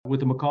with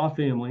the McCaw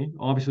family.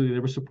 Obviously, they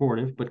were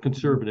supportive, but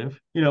conservative.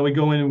 We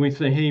go in and we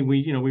say, hey,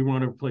 we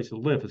want to replace the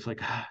lift. It's like,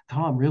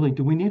 Tom, really?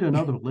 Do we need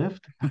another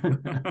lift?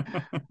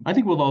 I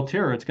think with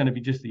Altera, it's going to be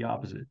just the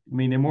opposite. I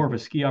mean, they're more of a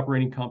ski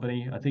operating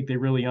company. I think they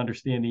really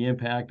understand the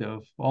impact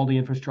of all the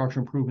infrastructure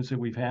improvements that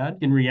we've had.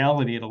 In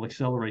reality, it'll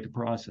accelerate the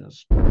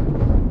process.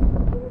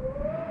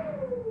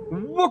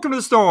 Welcome to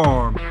the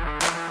storm.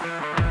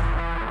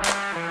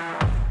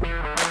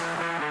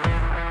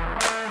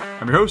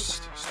 I'm your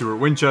host, Stuart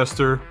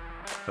Winchester.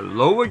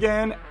 Hello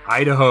again,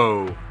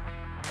 Idaho.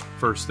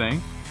 First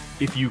thing,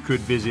 if you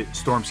could visit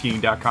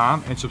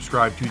stormskiing.com and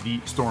subscribe to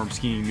the Storm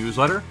Skiing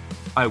newsletter,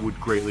 I would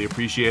greatly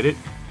appreciate it.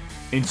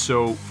 And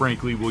so,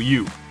 frankly, will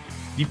you.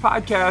 The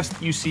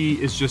podcast you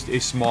see is just a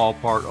small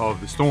part of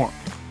the storm.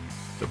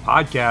 The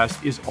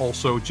podcast is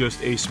also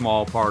just a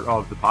small part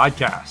of the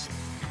podcast.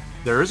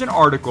 There is an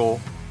article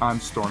on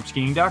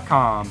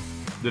stormskiing.com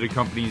that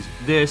accompanies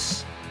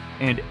this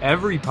and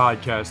every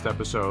podcast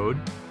episode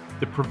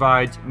that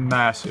provides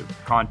massive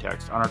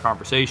context on our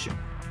conversation,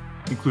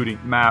 including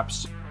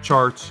maps,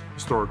 charts,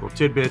 historical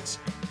tidbits,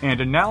 and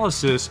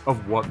analysis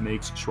of what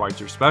makes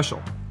Schweitzer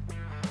special.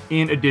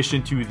 In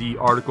addition to the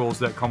articles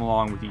that come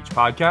along with each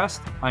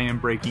podcast, I am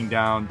breaking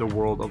down the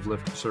world of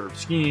lift-serve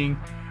skiing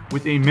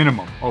with a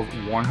minimum of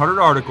 100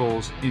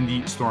 articles in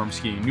the Storm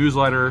Skiing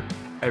newsletter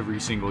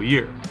every single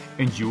year,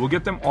 and you will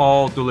get them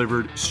all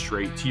delivered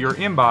straight to your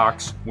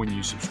inbox when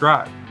you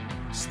subscribe.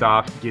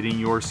 Stop getting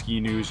your ski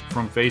news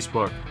from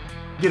Facebook.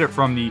 Get it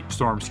from the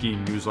Storm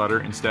Skiing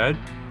newsletter instead.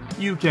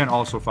 You can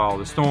also follow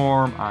the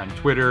Storm on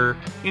Twitter,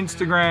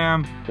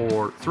 Instagram,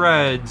 or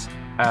Threads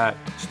at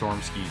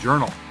Storm Ski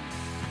Journal.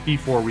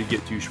 Before we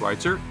get to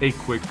Schweitzer, a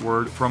quick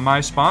word from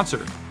my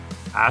sponsor,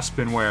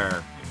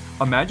 Aspenware.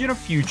 Imagine a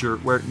future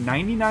where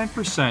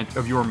 99%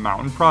 of your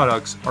mountain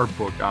products are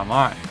booked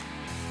online.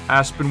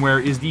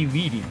 Aspenware is the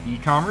leading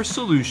e-commerce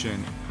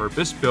solution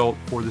purpose-built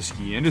for the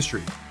ski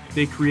industry.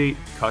 They create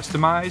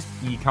customized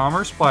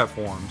e-commerce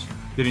platforms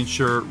that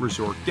ensure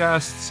resort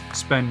guests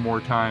spend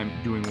more time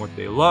doing what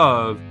they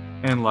love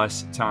and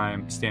less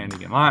time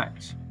standing in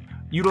lines.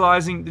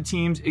 Utilizing the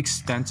team's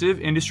extensive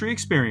industry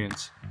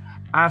experience,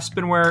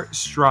 Aspenware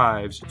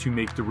strives to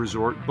make the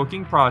resort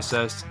booking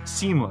process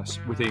seamless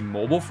with a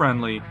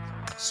mobile-friendly,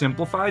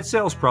 simplified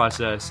sales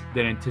process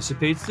that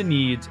anticipates the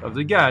needs of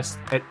the guest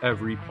at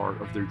every part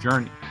of their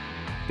journey.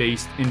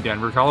 Based in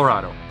Denver,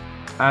 Colorado,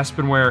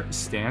 Aspenware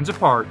stands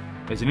apart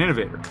as an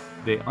innovator.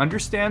 They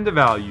understand the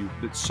value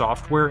that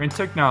software and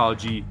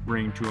technology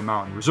bring to a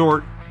mountain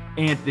resort,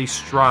 and they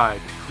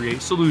strive to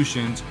create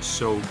solutions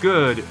so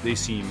good they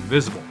seem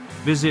invisible.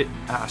 Visit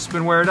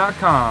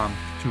aspenware.com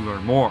to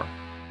learn more.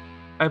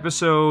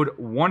 Episode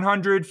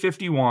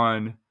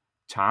 151,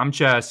 Tom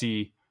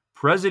Chasse,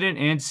 President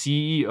and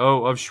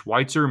CEO of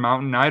Schweitzer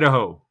Mountain,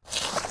 Idaho.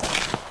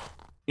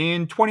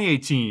 In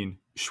 2018,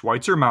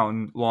 Schweitzer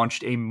Mountain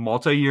launched a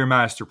multi-year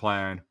master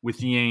plan with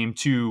the aim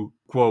to,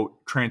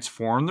 quote,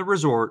 transform the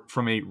resort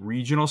from a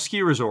regional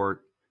ski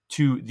resort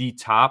to the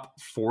top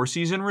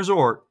four-season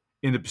resort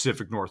in the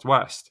Pacific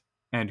Northwest,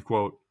 end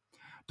quote.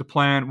 The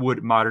plan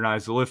would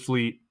modernize the lift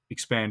fleet,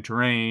 expand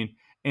terrain,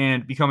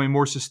 and become a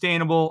more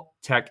sustainable,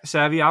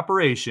 tech-savvy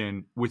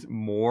operation with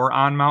more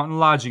on-mountain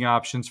lodging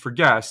options for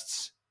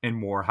guests and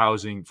more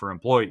housing for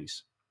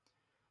employees.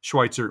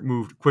 Schweitzer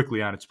moved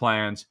quickly on its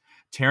plans,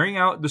 tearing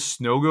out the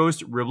Snow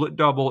Ghost Riblet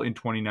Double in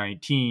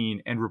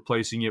 2019 and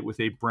replacing it with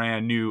a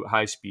brand new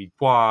high-speed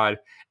quad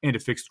and a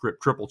fixed grip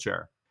triple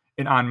chair,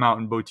 an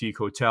on-mountain boutique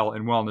hotel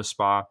and wellness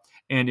spa,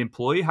 and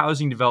employee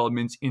housing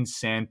developments in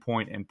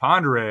Sandpoint and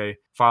Ponderay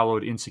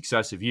followed in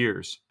successive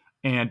years.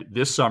 And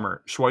this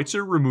summer,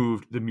 Schweitzer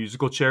removed the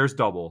musical chairs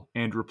double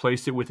and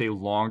replaced it with a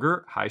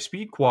longer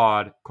high-speed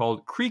quad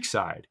called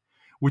Creekside,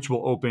 which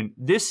will open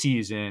this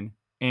season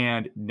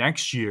and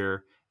next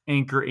year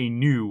anchor a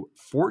new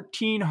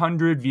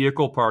 1,400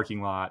 vehicle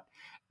parking lot,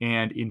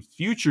 and in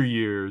future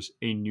years,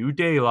 a new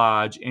day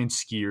lodge and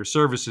skier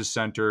services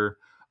center,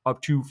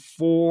 up to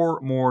 4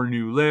 more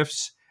new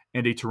lifts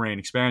and a terrain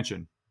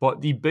expansion.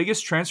 But the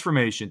biggest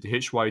transformation to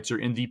hit Schweitzer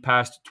in the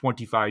past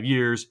 25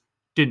 years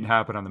didn't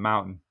happen on the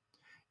mountain.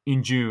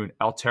 In June,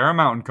 Altera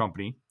Mountain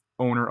Company,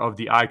 owner of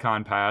the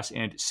Icon Pass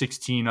and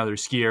 16 other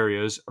ski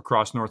areas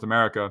across North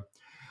America,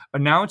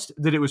 announced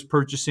that it was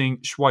purchasing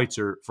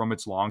Schweitzer from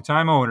its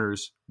longtime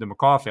owners, the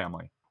McCaw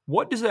family.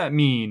 What does that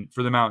mean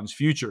for the mountain's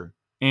future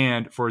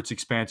and for its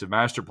expansive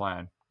master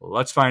plan?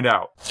 Let's find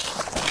out.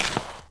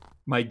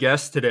 My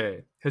guest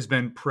today has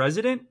been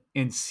president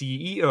and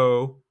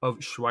CEO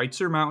of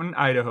Schweitzer Mountain,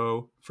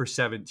 Idaho for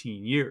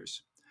 17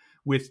 years.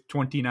 With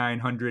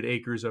 2,900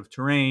 acres of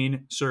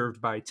terrain served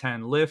by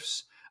 10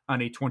 lifts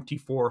on a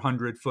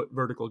 2,400-foot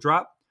vertical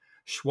drop,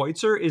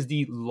 Schweitzer is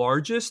the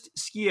largest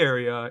ski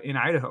area in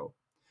Idaho.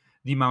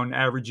 The mountain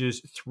averages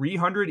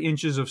 300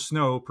 inches of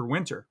snow per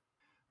winter.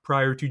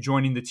 Prior to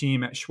joining the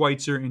team at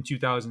Schweitzer in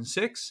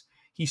 2006,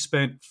 he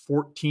spent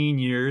 14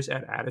 years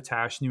at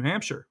Attitash, New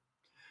Hampshire.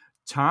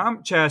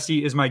 Tom Chasse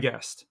is my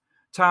guest.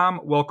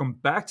 Tom, welcome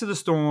back to the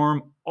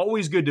Storm.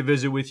 Always good to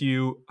visit with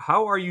you.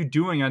 How are you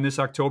doing on this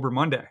October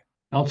Monday?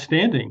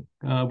 Outstanding.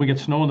 We got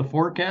snow in the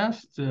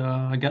forecast.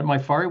 I got my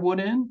firewood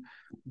in.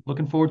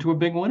 Looking forward to a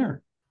big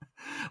winter.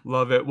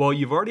 Love it. Well,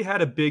 you've already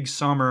had a big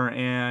summer,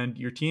 and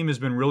your team has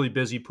been really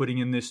busy putting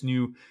in this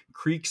new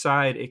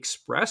Creekside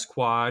Express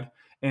quad.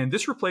 And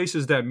this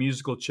replaces that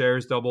musical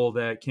chairs double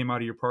that came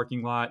out of your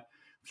parking lot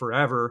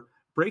forever.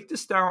 Break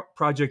this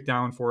project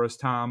down for us,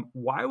 Tom.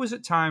 Why was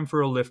it time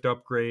for a lift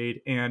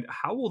upgrade, and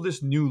how will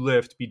this new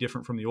lift be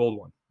different from the old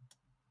one?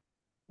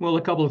 Well,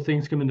 a couple of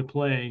things come into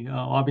play.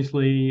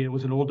 Obviously, it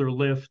was an older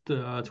lift.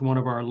 It's one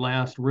of our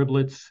last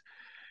riblets.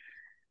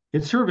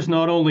 It serviced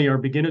not only our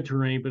beginner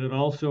terrain, but it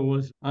also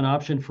was an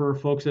option for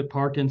folks that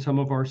parked in some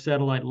of our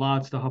satellite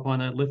lots to hop on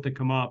that lift and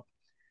come up.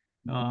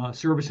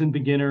 Servicing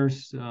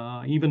beginners,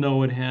 even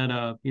though it had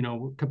a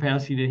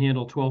capacity to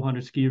handle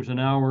 1,200 skiers an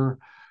hour,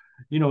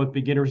 with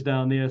beginners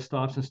down there,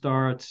 stops and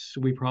starts,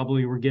 we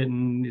probably were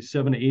getting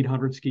 700 to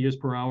 800 skiers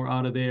per hour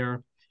out of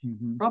there.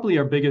 Mm-hmm. Probably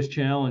our biggest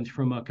challenge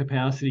from a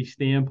capacity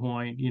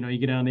standpoint. You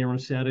get down there on a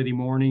Saturday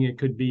morning, it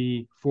could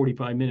be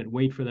 45-minute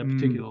wait for that Mm,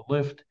 particular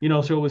lift.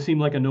 So it would seem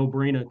like a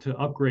no-brainer to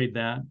upgrade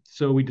that.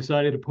 So we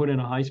decided to put in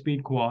a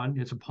high-speed quad.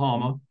 It's a mm-hmm.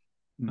 Palma.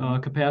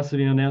 Mm-hmm.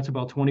 Capacity on that's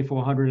about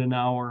 2,400 an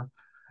hour.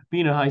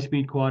 Being a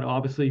high-speed quad,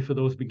 obviously for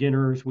those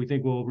beginners, we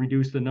think will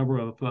reduce the number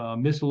of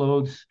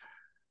misloads.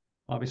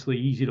 Obviously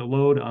easy to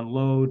load,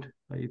 unload.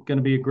 It's going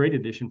to be a great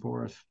addition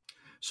for us.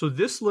 So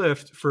this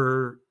lift,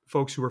 for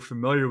folks who are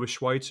familiar with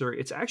Schweitzer,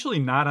 it's actually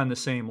not on the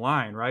same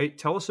line, right?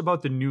 Tell us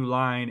about the new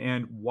line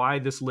and why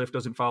this lift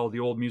doesn't follow the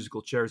old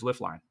musical chairs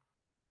lift line.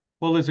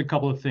 Well, there's a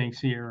couple of things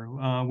here.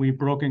 We've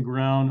broken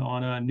ground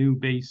on a new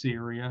base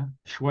area,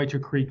 Schweitzer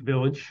Creek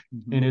Village,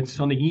 Mm-hmm. and it's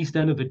on the east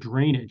end of the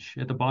drainage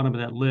at the bottom of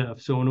that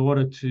lift. So in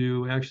order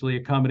to actually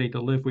accommodate the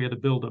lift, we had to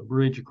build a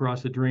bridge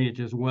across the drainage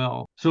as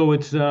well. So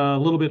it's a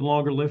little bit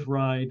longer lift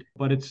ride,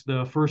 but it's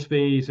the first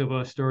phase of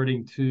us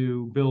starting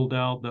to build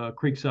out the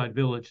Creekside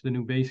Village, the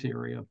new base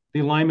area.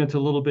 The alignment's a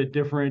little bit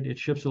different. It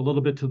shifts a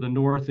little bit to the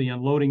north, the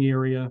unloading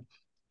area,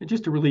 and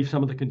just to relieve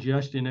some of the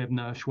congestion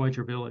in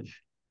Schweitzer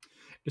Village.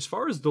 As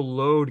far as the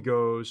load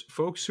goes,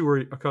 folks who are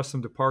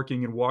accustomed to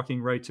parking and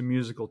walking right to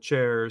musical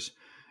chairs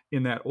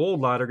in that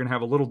old lot are going to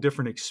have a little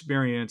different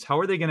experience. How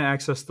are they going to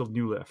access the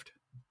new lift?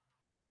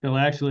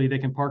 They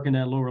can park in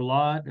that lower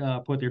lot,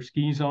 put their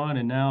skis on,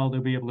 and now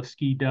they'll be able to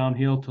ski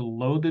downhill to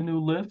load the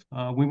new lift.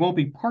 We won't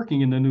be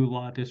parking in the new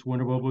lot this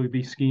winter, but we'll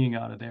be skiing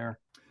out of there.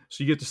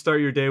 So you get to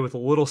start your day with a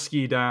little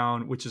ski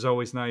down, which is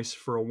always nice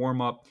for a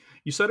warm up.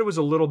 You said it was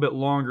a little bit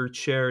longer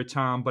chair,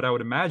 Tom, but I would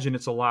imagine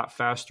it's a lot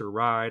faster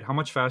ride. How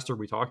much faster are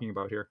we talking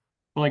about here?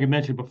 Well, like I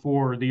mentioned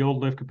before, the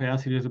old lift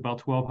capacity is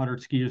about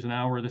 1,200 skiers an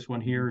hour. This one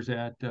here is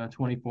at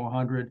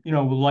 2,400.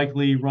 We'll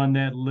likely run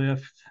that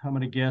lift. I'm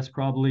going to guess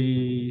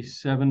probably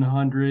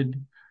 700.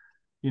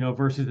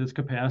 Versus its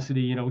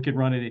capacity. We could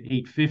run it at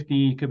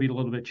 850. It could be a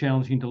little bit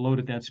challenging to load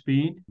at that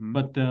speed, Mhm.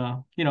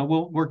 but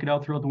we'll work it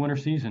out throughout the winter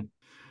season.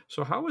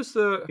 So, how has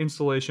the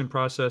installation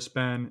process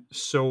been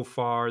so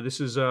far? This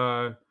is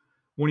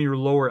one of your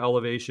lower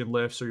elevation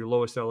lifts or your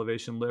lowest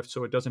elevation lift,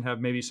 so it doesn't have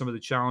maybe some of the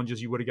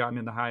challenges you would have gotten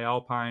in the high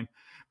alpine.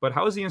 But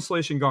how has the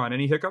installation gone?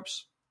 Any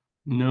hiccups?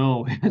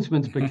 No, it's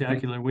been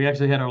spectacular. We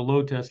actually had our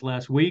load test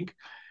last week.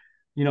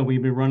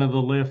 We've been running the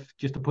lift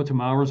just to put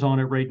some hours on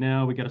it right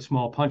now. We got a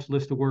small punch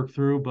list to work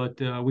through,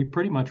 but we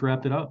pretty much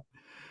wrapped it up.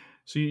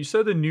 So, you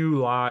said the new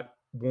lot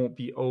won't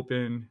be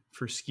open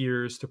for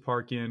skiers to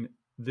park in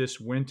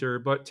this winter,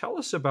 but tell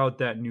us about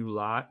that new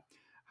lot,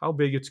 how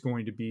big it's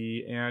going to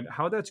be, and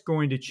how that's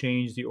going to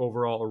change the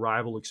overall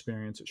arrival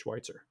experience at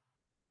Schweitzer.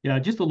 Yeah,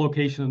 just the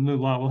location of the new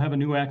lot. We'll have a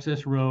new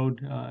access road.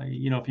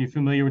 If you're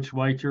familiar with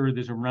Schweitzer,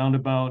 there's a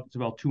roundabout. It's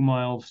about 2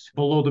 miles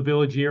below the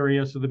village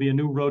area. So there'll be a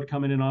new road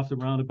coming in off the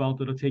roundabout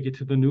that'll take you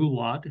to the new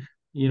lot.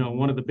 Mm-hmm.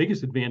 One of the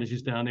biggest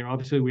advantages down there,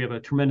 obviously, we have a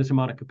tremendous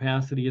amount of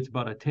capacity. It's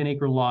about a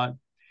 10-acre lot.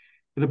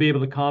 It'll be able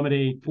to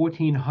accommodate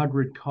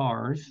 1,400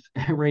 cars.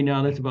 Right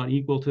now, that's about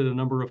equal to the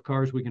number of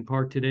cars we can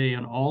park today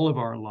on all of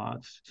our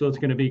lots. So it's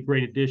going to be a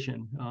great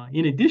addition.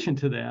 In addition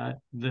to that,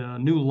 the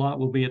new lot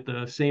will be at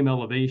the same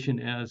elevation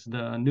as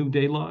the new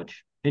day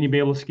lodge, and you'll be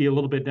able to ski a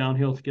little bit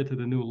downhill to get to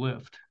the new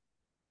lift.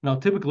 Now,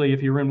 typically,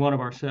 if you're in one of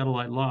our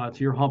satellite lots,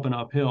 you're humping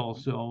uphill.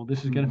 So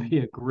this is going to Mm-hmm. be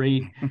a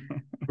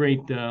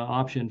great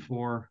option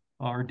for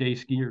our day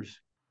skiers.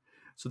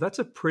 So that's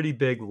a pretty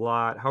big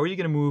lot. How are you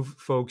going to move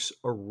folks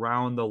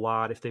around the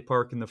lot if they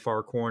park in the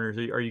far corners?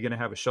 Are you going to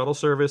have a shuttle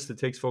service that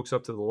takes folks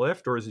up to the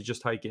lift, or is it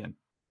just hike in?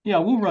 Yeah,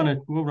 we'll run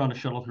a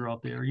shuttle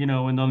throughout there. In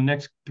the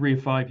next 3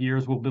 to 5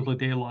 years, we'll build a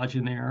day lodge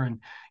in there,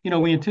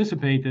 and we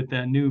anticipate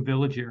that new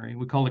village area,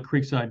 we call it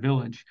Creekside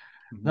Village,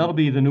 Mm-hmm. that'll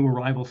be the new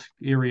arrival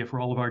area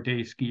for all of our day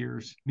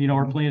skiers.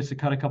 Our Mm-hmm. plan is to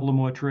cut a couple of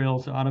more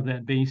trails out of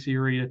that base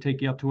area to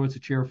take you up towards the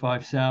Chair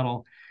 5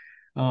 saddle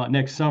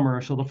next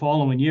summer. So the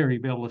following year,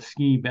 you'll be able to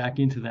ski back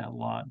into that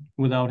lot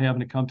without having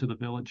to come to the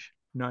village.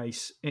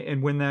 Nice.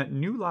 And when that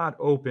new lot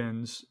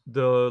opens,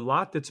 the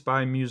lot that's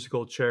by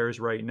musical chairs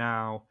right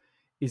now,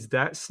 is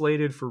that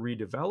slated for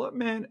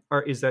redevelopment,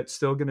 or is that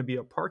still going to be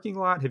a parking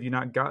lot? Have you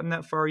not gotten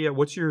that far yet?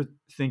 What's your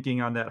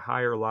thinking on that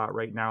higher lot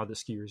right now the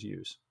skiers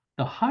use?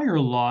 The higher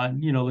lot,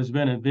 there's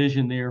been a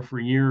vision there for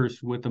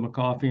years with the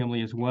McCaw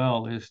family as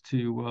well, is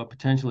to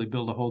potentially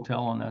build a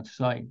hotel on that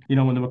site.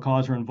 When the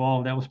McCaws were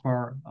involved, that was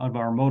part of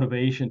our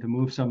motivation to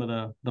move some of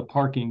the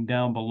parking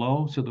down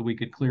below so that we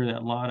could clear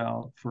that lot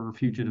out for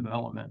future Mhm.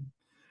 development.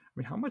 I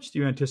mean, how much do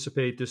you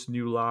anticipate this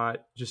new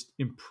lot just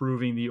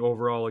improving the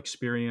overall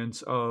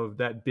experience of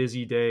that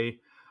busy day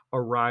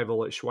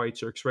arrival at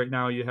Schweitzer? Because right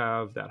now you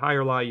have that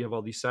higher lot, you have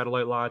all these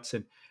satellite lots,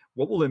 and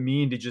what will it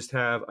mean to just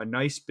have a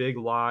nice big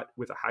lot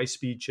with a high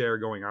speed chair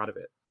going out of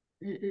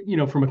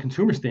it? From a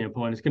consumer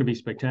standpoint, it's going to be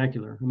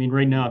spectacular. I mean,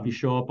 right now, if you Mhm.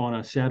 show up on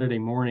a Saturday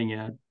morning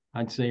at,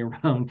 I'd say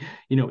around,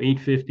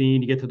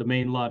 8:15, you get to the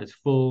main lot, it's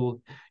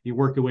full. You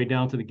work your way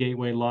down to the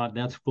gateway lot,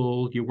 that's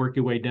full. You work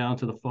your way down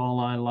to the fall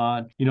line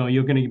lot.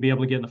 You're going to be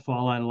able to get in the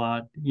fall line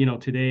lot,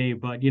 today,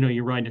 but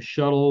you're riding a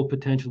shuttle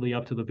potentially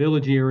up to the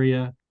village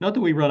area. Not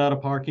that we run out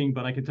of parking,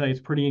 but I can tell you it's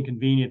pretty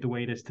inconvenient the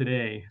way it is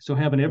today. So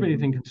having Mhm.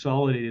 everything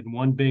consolidated in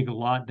one big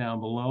lot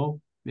down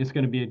below, it's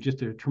going to be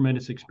just a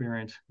tremendous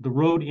experience. The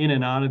road in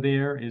and out of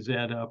there is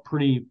at a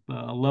pretty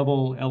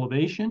level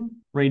elevation.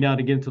 Right now,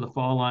 to get into the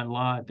fall line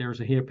lot,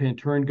 there's a hairpin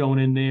turn going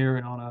in there,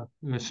 and on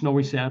a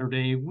snowy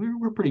Saturday,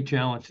 we're pretty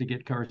challenged to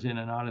get cars in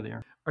and out of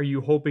there. Are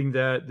you hoping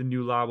that the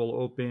new lot will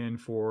open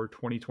for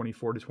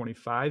 2024 to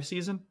 25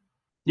 season?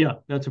 Yeah,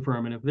 that's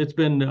affirmative. It's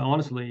been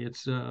honestly,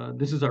 it's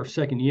this is our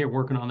second year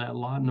working on that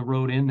lot and the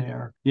road in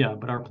there. Yeah,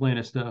 but our plan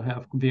is to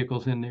have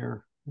vehicles in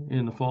there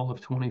in the fall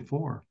of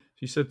 24.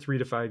 So you said 3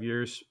 to 5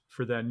 years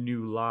for that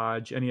new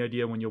lodge. Any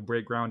idea when you'll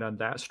break ground on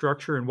that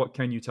structure, and what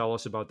can you tell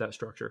us about that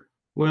structure?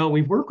 Well,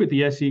 we've worked with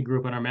the SE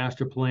group on our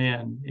master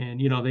plan, and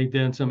they've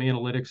done some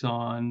analytics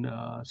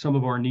on some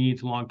of our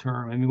needs long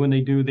term. I mean, when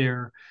they do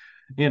their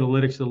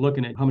analytics, they're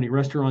looking at how many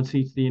restaurant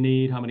seats do you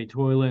need, how many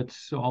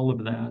toilets, all of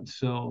Mhm. that.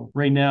 So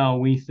right now,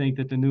 we think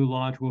that the new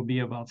lodge will be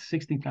about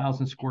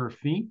 60,000 square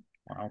feet.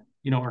 Wow.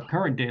 Our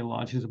current day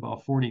lodge is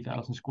about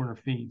 40,000 square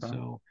feet, Okay.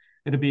 so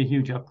it'll be a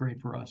huge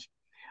upgrade for us.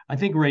 I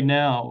think right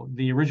now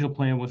the original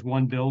plan was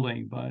one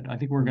building, but I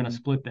think we're going to Mhm.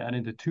 split that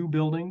into two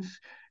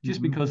buildings just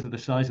Mhm. because of the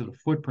size of the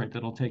footprint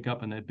that'll take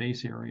up in that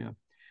base area.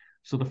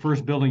 So the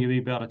first building would be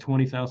about a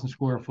 20,000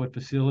 square foot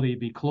facility. It'd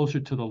be closer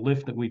to the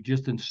lift that we've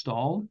just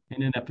installed.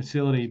 And in that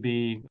facility,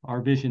 be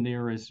our vision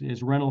there is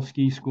rental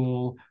ski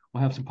school.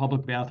 We'll have some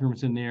public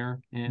bathrooms in there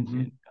and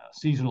Mhm.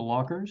 seasonal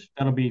lockers.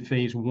 That'll be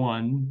phase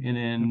one. And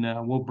Yep.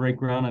 then we'll break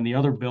ground on the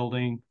other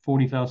building,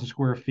 40,000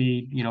 square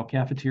feet,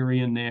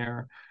 cafeteria in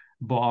there,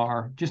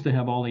 bar, just to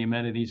have all the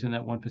amenities in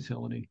that one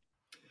facility.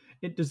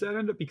 Does that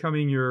end up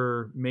becoming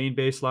your main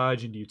base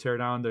lodge, and do you tear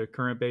down the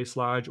current base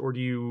lodge, or do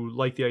you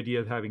like the idea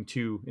of having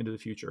two into the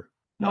future?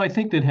 No, I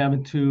think that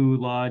having two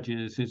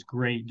lodges is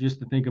great just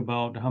to think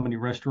about how many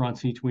restaurant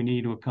seats we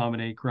need to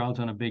accommodate crowds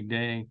on a big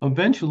day.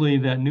 Eventually,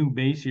 that new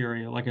base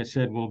area, like I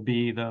said, will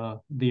be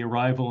the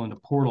arrival and the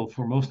portal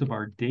for most of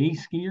our day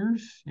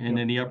skiers. And Yep.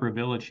 then the upper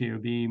village here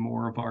will be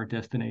more of our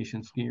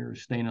destination skiers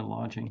staying and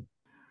lodging.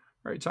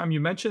 All right, Tom, you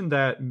mentioned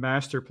that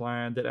master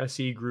plan that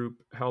SE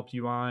Group helped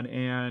you on,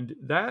 and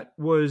that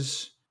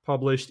was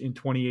published in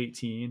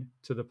 2018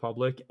 to the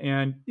public.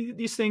 And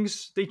these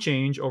things, they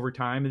change over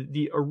time.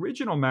 The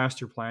original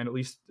master plan, at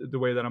least the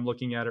way that I'm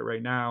looking at it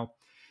right now,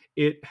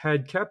 it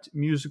had kept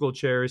musical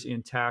chairs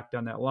intact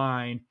on that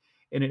line,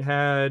 and it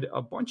had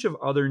a bunch of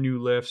other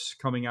new lifts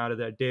coming out of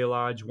that day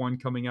lodge, one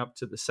coming up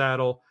to the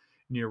saddle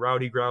near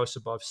Rowdy Grouse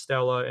above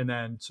Stella, and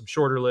then some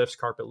shorter lifts,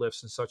 carpet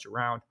lifts, and such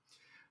around.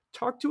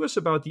 Talk to us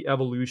about the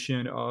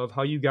evolution of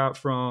how you got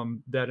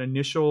from that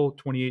initial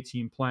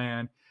 2018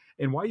 plan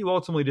and why you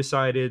ultimately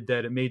decided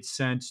that it made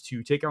sense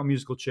to take out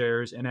musical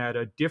chairs and add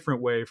a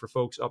different way for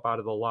folks up out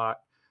of the lot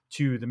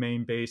to the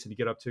main base and to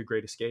get up to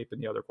Great Escape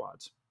and the other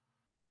quads.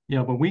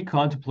 Yeah, when we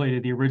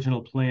contemplated the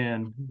original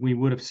plan, we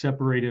would have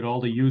separated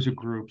all the user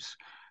groups.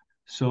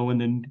 So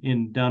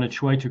in down at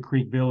Schweitzer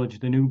Creek Village,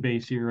 the new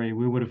base area,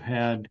 we would have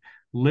had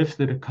lifts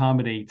that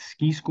accommodate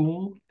ski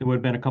school. There would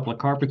have been a couple of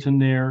carpets in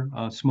there,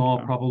 a small,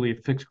 Okay. probably a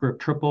fixed grip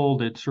triple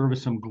that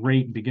serviced some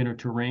great beginner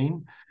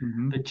terrain.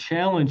 Mm-hmm. The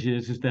challenge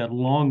is that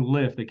long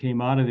lift that came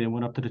out of there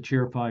went up to the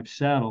Chair 5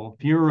 saddle.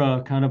 If you're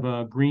a kind of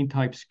a green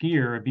type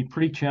skier, it'd be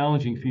pretty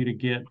challenging for you to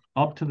get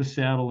up to the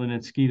saddle and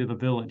then ski to the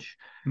village.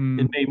 It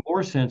Mm. made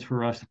more sense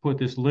for us to put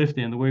this lift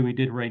in the way we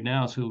did right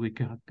now so we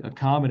could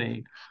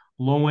accommodate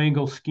low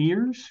angle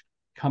skiers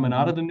coming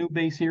out Mm-hmm. of the new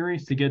base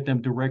areas to get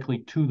them directly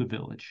to the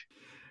village.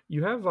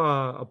 You have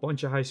a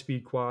bunch of high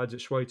speed quads at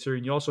Schweitzer,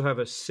 and you also have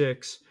a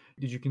six.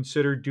 Did you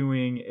consider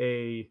doing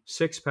a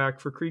six pack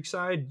for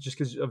Creekside just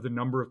because of the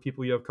number of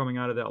people you have coming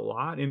out of that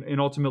lot? And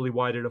ultimately,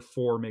 why did a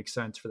four make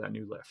sense for that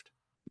new lift?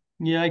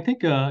 Yeah, I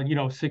think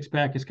six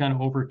pack is kind of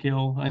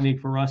overkill. I think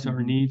for us, our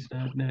Mm-hmm. needs,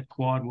 that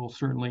quad will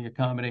certainly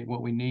accommodate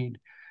what we need.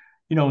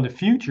 In the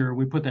future,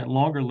 we put that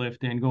longer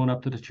lift in going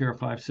up to the Chair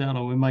 5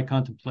 saddle. We might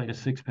contemplate a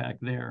six pack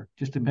there,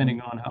 just Mm-hmm. depending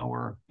on how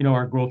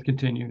our growth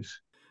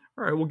continues.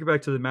 All right, we'll get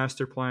back to the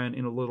master plan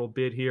in a little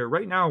bit here.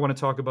 Right now, I want to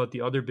talk about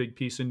the other big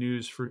piece of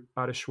news for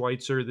out of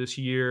Schweitzer this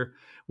year,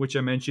 which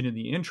I mentioned in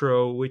the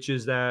intro, which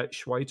is that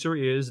Schweitzer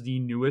is the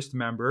newest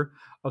member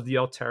of the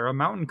Altera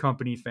Mountain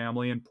Company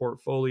family and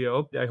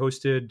portfolio. I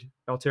hosted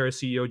Altera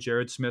CEO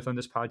Jared Smith on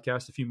this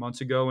podcast a few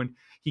months ago, and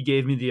he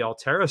gave me the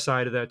Altera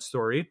side of that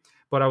story.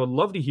 But I would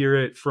love to hear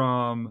it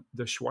from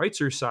the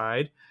Schweitzer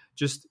side.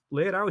 Just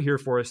lay it out here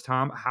for us,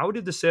 Tom. How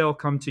did the sale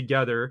come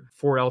together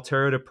for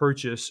Altera to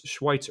purchase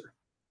Schweitzer?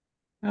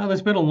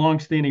 There's been a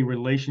long-standing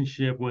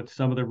relationship with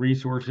some of the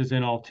resources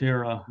in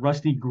Altera.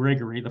 Rusty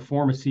Gregory, the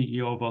former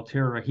CEO of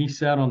Altera, he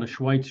sat on the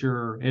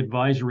Schweitzer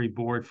advisory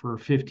board for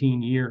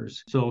 15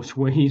 years. So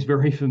he's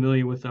very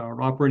familiar with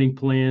our operating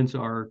plans,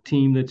 our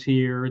team that's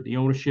here, the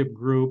ownership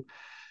group.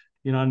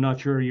 I'm not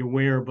sure you're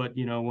aware, but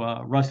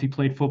Rusty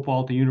played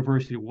football at the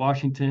University of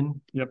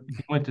Washington. Yep.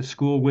 He went to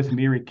school with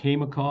Mary Kay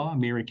McCaw.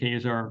 Mary Kay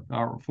is our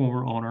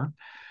former owner.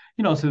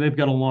 So they've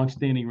got a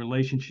long-standing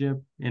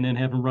relationship. And then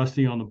having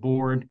Rusty on the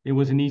board, it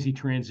was an easy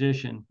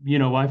transition.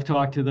 I've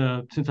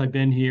since I've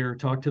been here,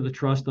 talked to the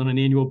trust on an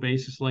annual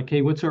basis, like,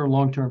 hey, what's our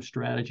long-term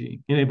strategy?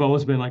 And they've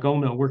always been like, oh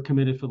no, we're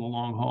committed for the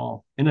long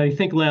haul. And I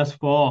think last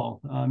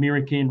fall,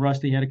 Mary Kay and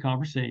Rusty had a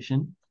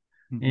conversation.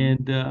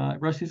 And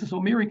Rusty says, "So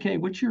Mary Kay,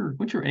 what's your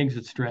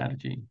exit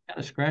strategy?" Kind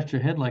of scratched her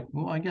head, like,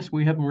 "Well, I guess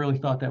we haven't really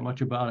thought that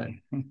much about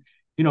it."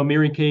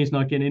 Mary Kay is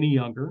not getting any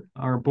younger.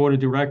 Our board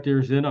of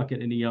directors, they're not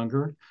getting any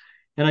younger.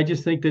 And I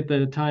just think that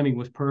the timing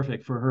was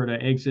perfect for her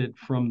to exit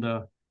from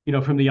the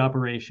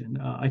operation.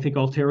 I think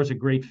Altera is a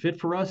great fit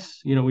for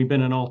us. We've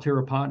been an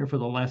Altera partner for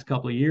the last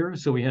couple of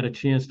years, so we had a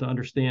chance to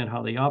understand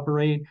how they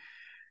operate,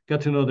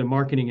 got to know their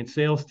marketing and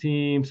sales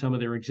team, some of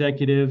their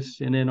executives,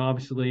 and then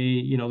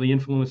obviously, the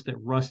influence that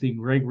Rusty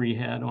Gregory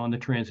had on the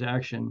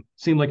transaction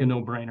seemed like a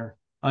no-brainer.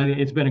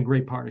 It's been a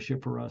great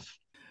partnership for us.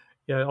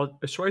 Yeah,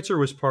 Schweitzer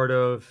was part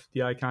of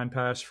the Icon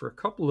Pass for a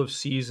couple of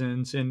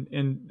seasons,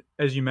 and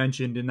as you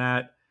mentioned, in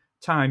that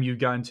time you've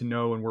gotten to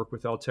know and work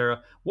with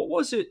Altera. What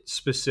was it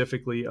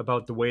specifically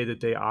about the way that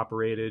they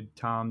operated,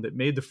 Tom, that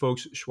made the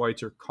folks at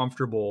Schweitzer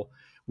comfortable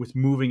with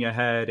moving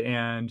ahead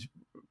and,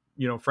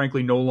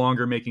 frankly, no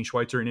longer making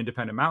Schweitzer an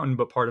independent mountain,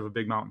 but part of a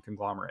big mountain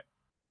conglomerate?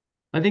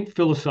 I think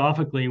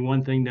philosophically,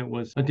 one thing that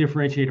was a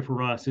differentiator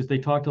for us is they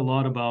talked a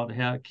lot about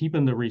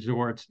keeping the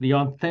resorts, the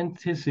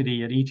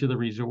authenticity at each of the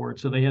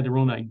resorts. So they had their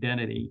own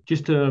identity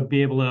just to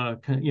be able to,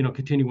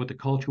 continue with the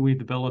culture we've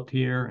developed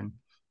here. And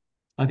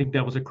I think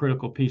that was a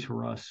critical piece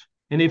for us.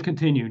 And they've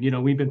continued.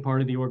 We've been part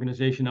of the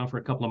organization now for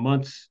a couple of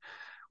months.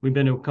 We've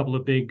been to a couple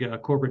of big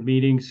corporate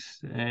meetings,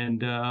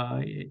 and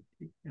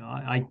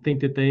I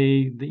think that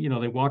they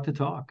walk the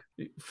talk.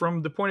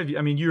 From the point of view,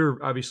 I mean, you're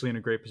obviously in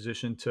a great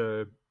position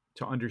to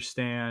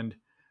understand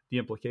the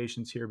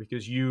implications here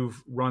because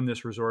you've run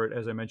this resort,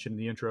 as I mentioned in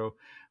the intro,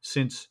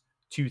 since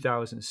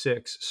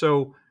 2006.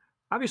 So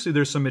obviously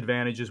there's some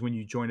advantages when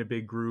you join a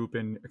big group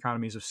and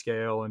economies of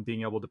scale and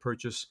being able to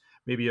purchase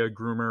maybe a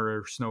groomer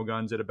or snow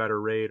guns at a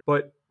better rate.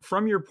 But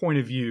from your point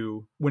of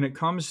view, when it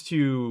comes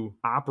to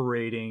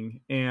operating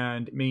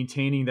and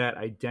maintaining that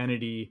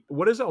identity,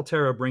 what does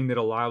Altera bring that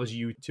allows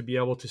you to be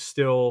able to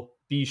still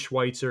be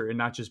Schweitzer and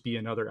not just be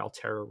another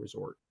Altera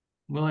resort?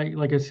 Well,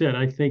 like I said,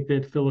 I think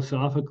that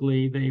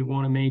philosophically they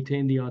want to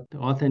maintain the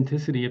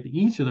authenticity of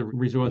each of the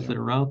resorts that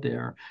are out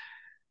there.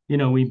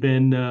 We've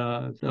been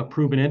a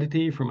proven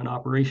entity from an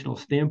operational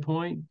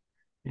standpoint,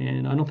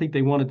 and I don't think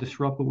they want to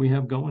disrupt what we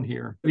have going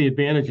here. The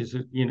advantages,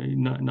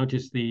 not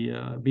just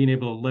the being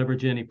able to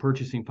leverage any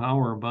purchasing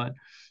power, but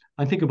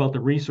I think about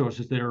the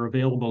resources that are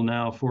available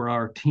now for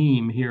our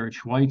team here at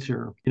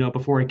Schweitzer.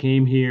 Before I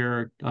came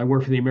here, I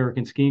worked for the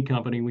American Skiing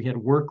Company. We had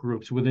work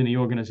groups within the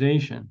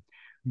organization.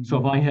 So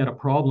if I had a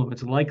problem,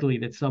 it's likely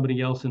that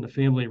somebody else in the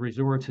family of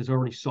resorts has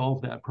already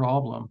solved that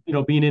problem.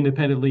 Being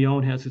independently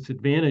owned has its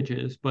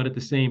advantages, but at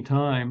the same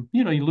time,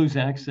 you lose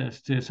access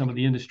to some of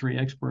the industry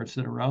experts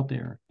that are out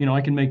there.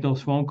 I can make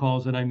those phone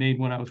calls that I made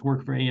when I was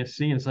working for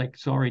ASC, and it's like,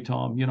 sorry,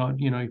 Tom,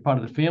 you're part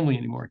of the family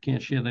anymore. I can't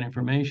share that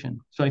information.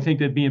 So I think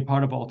that being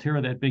part of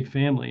Altera, that big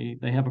family,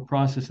 they have a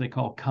process they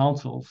call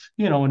councils,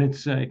 and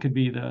it could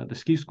be the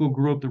ski school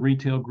group, the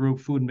retail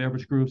group, food and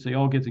beverage groups. They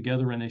all get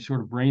together and they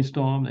sort of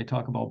brainstorm. They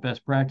talk about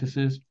best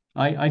practices.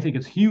 I think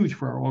it's huge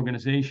for our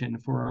organization,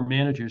 for our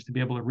managers to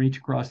be able to reach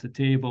across the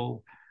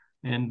table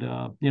and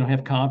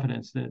have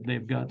confidence that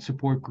they've got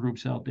support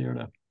groups out there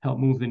to help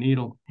move the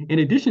needle. In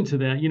addition to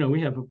that,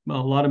 we have a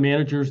lot of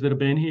managers that have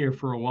been here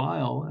for a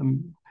while.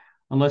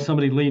 Unless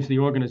somebody leaves the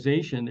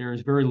organization, there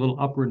is very little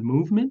upward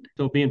movement.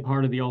 So being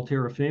part of the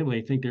Altera family,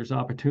 I think there's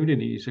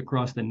opportunities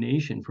across the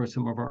nation for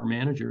some of our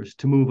managers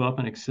to move up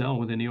and excel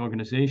within the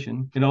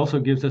organization. It also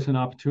gives us an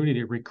opportunity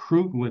to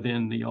recruit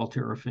within the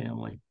Altera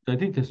family. So I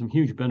think there's some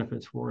huge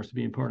benefits for us to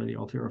being part of the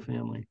Altera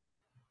family.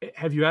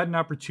 Have you had an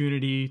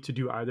opportunity to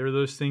do either of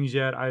those things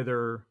yet?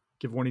 Either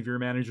give one of your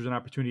managers an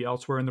opportunity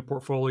elsewhere in the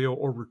portfolio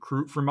or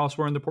recruit from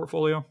elsewhere in the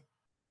portfolio?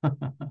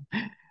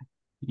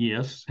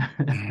 Yes.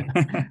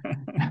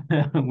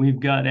 We've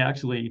got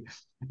actually,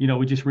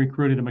 we just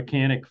recruited a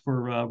mechanic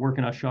for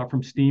working our shop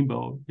from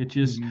Steamboat. It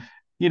just,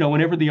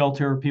 whenever the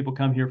Altera people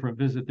come here for a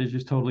visit, they're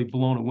just totally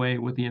blown away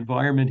with the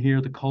environment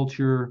here, the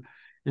culture.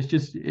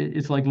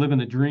 It's like living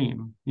the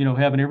dream,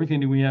 having everything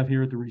that we have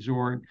here at the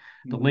resort,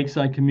 the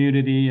lakeside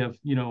community of,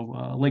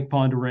 Lake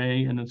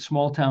Ponderay and the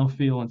small town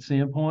feel in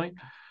Sandpoint.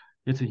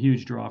 It's a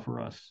huge draw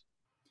for us.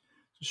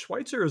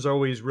 Schweitzer has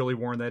always really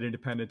worn that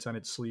independence on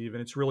its sleeve,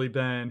 and it's really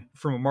been,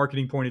 from a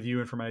marketing point of view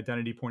and from an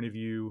identity point of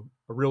view,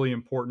 a really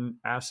important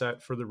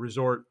asset for the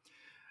resort.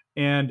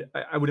 And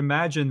I would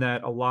imagine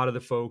that a lot of the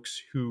folks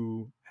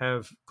who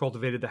have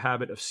cultivated the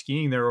habit of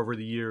skiing there over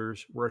the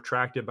years were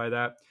attracted by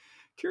that.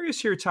 Curious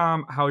here,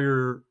 Tom, how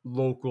your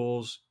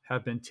locals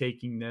have been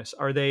taking this.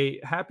 Are they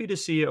happy to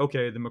see,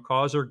 okay, the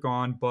macaws are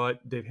gone, but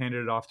they've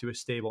handed it off to a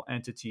stable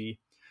entity?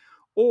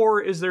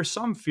 Or is there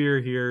some fear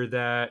here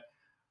that,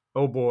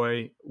 oh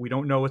boy, we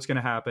don't know what's going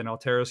to happen.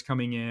 Altera's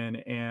coming in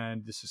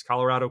and this is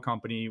Colorado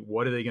company.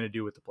 What are they going to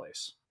do with the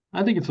place?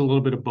 I think it's a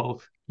little bit of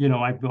both.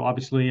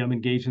 I'm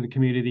engaged in the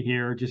community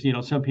here. Just,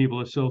 some people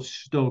are so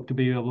stoked to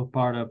be able to be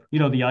part of,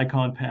 the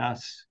Icon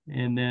Pass.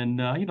 And then,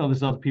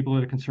 there's other people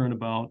that are concerned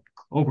about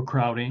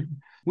overcrowding.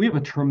 We have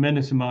a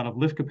tremendous amount of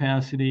lift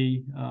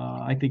capacity.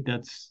 I think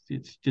it's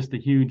just a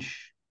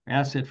huge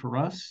asset for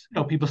us.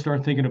 People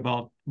start thinking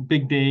about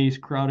big days,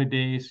 crowded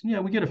days. Yeah,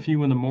 we get a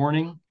few in the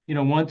morning.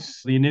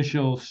 Once the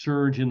initial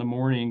surge in the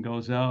morning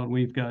goes out,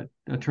 we've got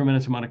a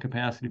tremendous amount of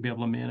capacity to be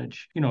able to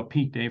manage, a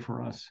peak day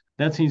for us.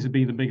 That seems to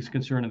be the biggest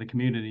concern of the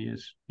community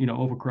is,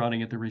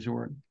 overcrowding at the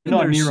resort.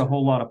 Not near a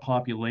whole lot of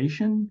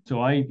population.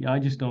 So I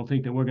just don't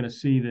think that we're going to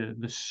see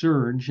the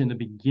surge in the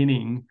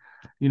beginning,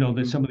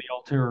 that some of the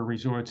Altera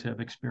resorts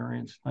have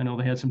experienced. I know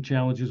they had some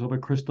challenges over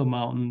Crystal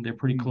Mountain. They're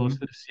pretty close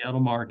to the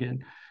Seattle market.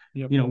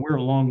 Yep. We're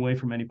a long way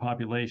from any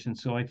population.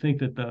 So I think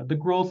that the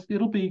growth,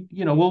 it'll be,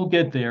 we'll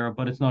get there,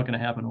 but it's not going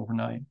to happen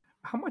overnight.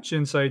 How much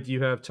insight do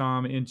you have,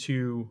 Tom,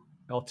 into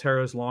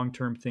Altera's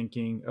long-term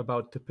thinking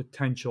about the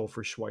potential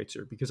for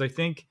Schweitzer? Because I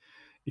think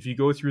if you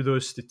go through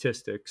those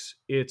statistics,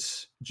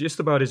 it's just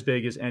about as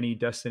big as any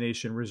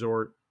destination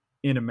resort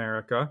in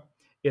America.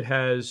 It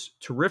has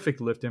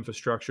terrific lift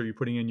infrastructure. You're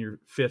putting in your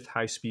 5th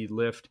high-speed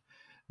lift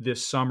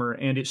this summer,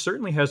 and it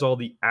certainly has all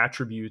the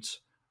attributes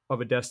of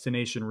a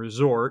destination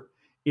resort.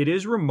 It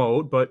is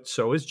remote, but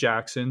so is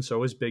Jackson,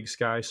 so is Big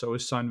Sky, so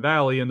is Sun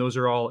Valley, and those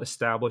are all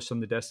established on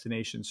the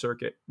destination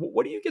circuit.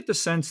 What do you get the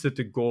sense that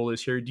the goal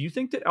is here? Do you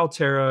think that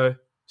Altera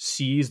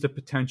sees the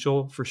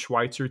potential for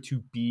Schweitzer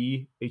to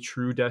be a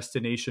true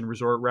destination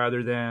resort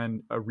rather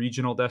than a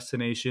regional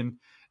destination,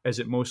 as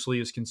it mostly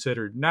is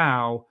considered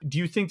now? Do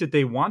you think that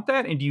they want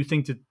that, and do you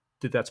think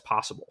that that's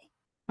possible?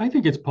 I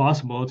think it's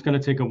possible. It's going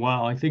to take a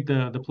while. I think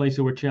the place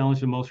that we're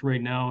challenged the most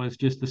right now is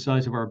just the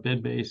size of our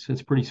bed base.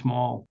 It's pretty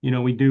small.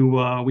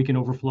 We can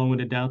overflow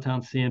into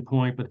downtown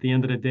Sandpoint, but at the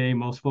end of the day,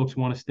 most folks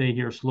want to stay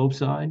here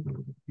slopeside.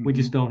 We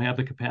just don't have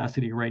the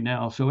capacity right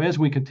now. So as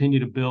we continue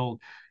to build,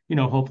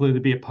 hopefully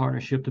there'll be a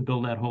partnership to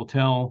build that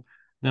hotel.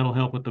 That'll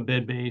help with the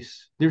bed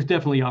base. There's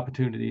definitely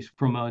opportunities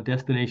from a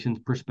destination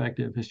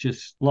perspective. It's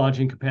just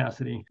lodging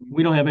capacity.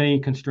 We don't have any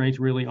constraints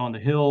really on the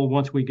hill.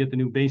 Once we get the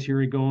new base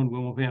area going, we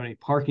won't have any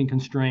parking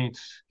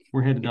constraints.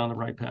 We're headed down the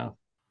right path.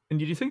 And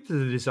do you think that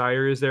the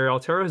desire is there?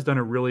 Altera has done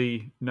a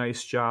really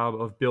nice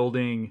job of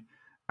building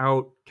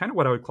out kind of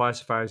what I would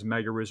classify as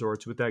mega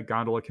resorts with that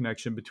gondola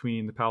connection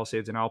between the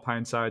Palisades and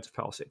Alpine sides of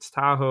Palisades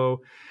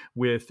Tahoe.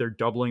 They're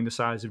doubling the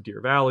size of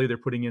Deer Valley. They're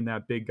putting in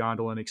that big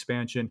gondola and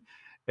expansion.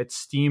 At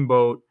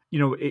Steamboat,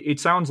 it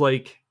sounds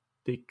like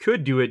they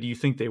could do it. Do you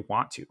think they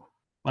want to?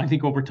 I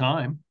think over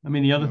time. I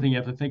mean, the other thing you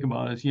have to think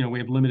about is, we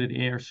have limited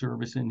air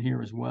service in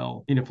here as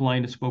well.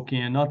 Flying to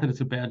Spokane, not that it's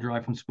a bad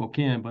drive from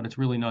Spokane, but it's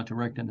really not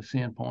direct into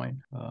Sandpoint.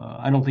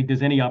 I don't think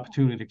there's any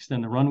opportunity to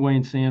extend the runway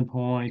in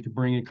Sandpoint, to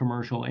bring in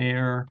commercial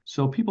air.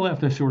 So people have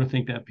to sort of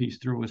think that piece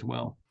through as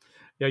well.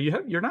 Yeah,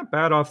 you're not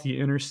bad off the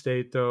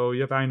interstate, though.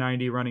 You have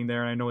I-90 running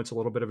there. I know it's a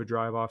little bit of a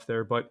drive off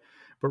there, but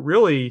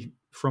really,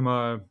 from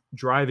a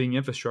driving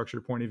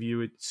infrastructure point of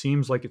view, it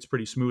seems like it's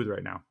pretty smooth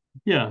right now.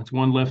 Yeah, it's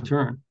one left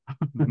turn.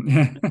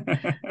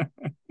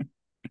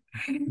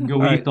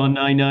 Go All east on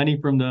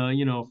 990 from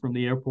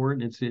the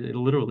airport, and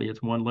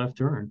it's one left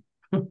turn.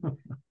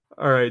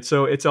 All right,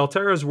 so it's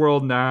Altera's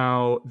world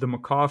now. The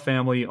Macaw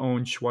family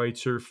owned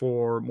Schweitzer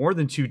for more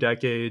than 2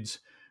 decades,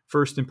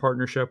 first in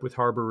partnership with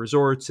Harbor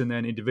Resorts and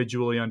then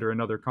individually under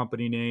another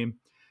company name.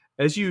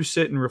 As you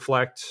sit and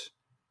reflect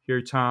here,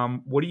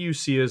 Tom, what do you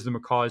see as the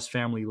Macaw's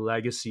family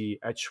legacy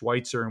at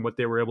Schweitzer and what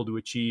they were able to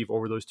achieve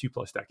over those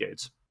 2+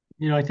 decades?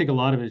 I think a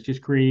lot of it is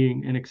just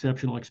creating an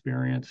exceptional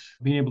experience,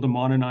 being able to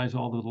modernize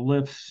all of the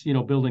lifts,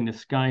 building the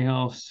Sky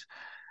House,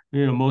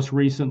 most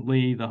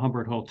recently the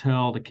Humbert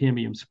Hotel, the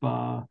Cambium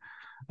Spa.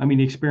 I mean,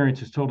 the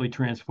experience has totally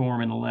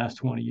transformed in the last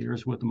 20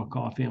 years with the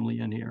Macaw family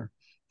in here,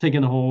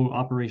 taking the whole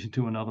operation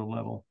to another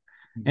level.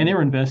 And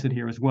they're invested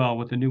here as well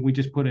with we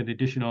just put an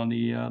addition on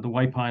the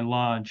White Pine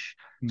Lodge.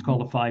 It's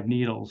called the Five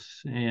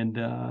Needles. And,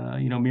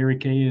 Mary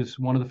Kay is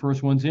one of the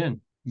first ones in.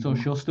 So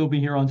she'll still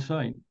be here on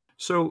site.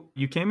 So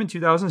you came in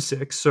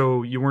 2006,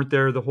 so you weren't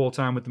there the whole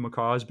time with the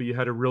Macaws, but you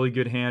had a really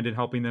good hand in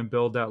helping them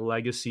build that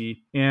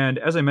legacy. And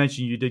as I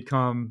mentioned, you did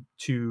come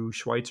to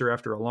Schweitzer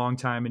after a long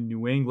time in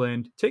New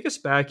England. Take us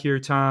back here,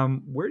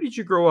 Tom. Where did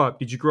you grow up?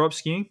 Did you grow up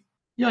skiing?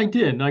 Yeah, I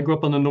did. I grew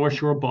up on the North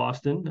Shore of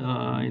Boston,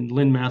 Mhm. in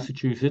Lynn,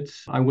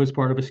 Massachusetts. I was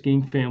part of a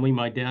skiing family.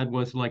 My dad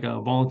was like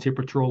a volunteer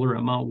patroller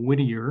at Mount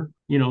Whittier,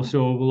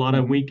 so a lot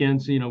of Mhm.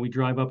 weekends, we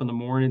drive up in the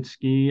morning,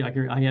 ski.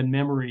 I had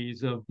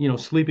memories of,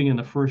 sleeping in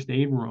the first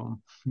aid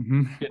room,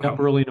 Mhm. getting up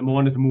Wow. early in the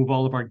morning to move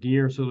all of our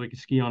gear so we could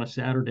ski on a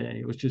Saturday.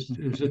 It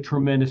was a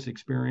tremendous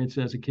experience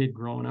as a kid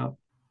growing up.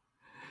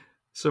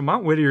 So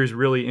Mount Whittier is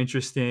really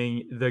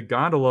interesting. The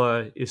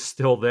gondola is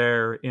still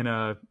there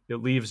it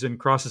leaves and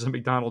crosses a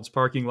McDonald's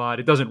parking lot.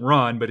 It doesn't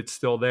run, but it's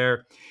still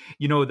there.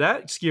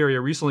 That ski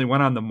area recently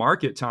went on the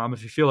market, Tom,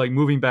 if you feel like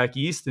moving back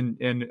east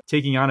and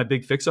taking on a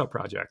big fix up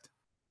project.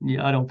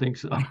 Yeah, I don't think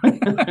so.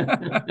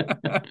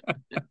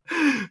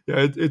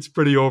 Yeah, it's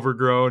pretty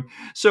overgrown.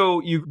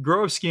 So you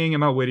grow up skiing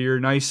in Mount Whittier,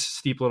 nice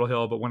steep little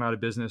hill, but went out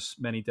of business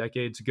many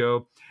decades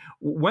ago.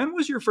 When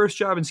was your first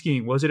job in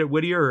skiing? Was it at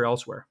Whittier or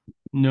elsewhere?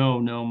 No,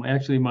 no.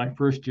 Actually, my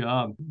first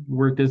job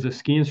worked as a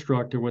ski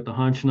instructor with the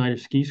Hans Schneider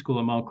Ski School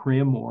in Mount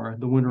Cranmore,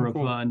 the winter Oh, of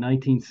cool.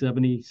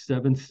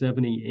 1977,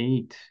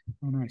 78.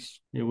 Oh,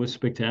 nice. It was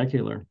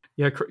spectacular.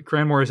 Yeah,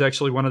 Cranmore is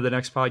actually one of the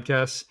next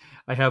podcasts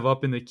I have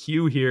up in the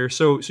queue here.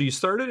 So you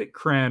started at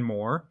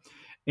Cranmore,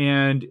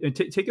 and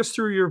take us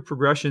through your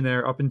progression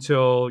there up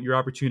until your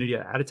opportunity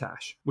at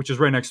Attitash, which is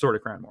right next door to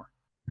Cranmore,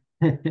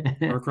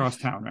 or across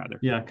town rather.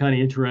 Yeah, kind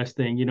of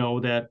interesting.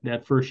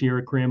 That first year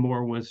at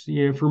Cranmore was,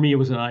 yeah, for me, it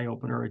was an eye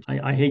opener.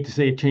 I hate to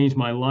say it changed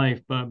my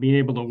life, but being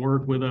able to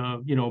work with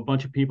a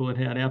bunch of people that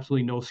had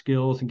absolutely no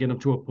skills and get them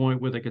to a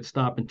point where they could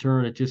stop and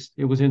turn,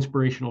 it was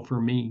inspirational for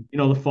me.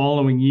 The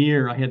following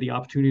year, I had the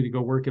opportunity to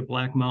go work at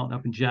Black Mountain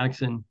up in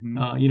Jackson.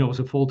 Mhm. As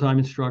a full-time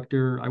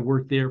instructor. I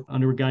worked there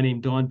under a guy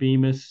named Don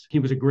Bemis. He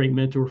was a great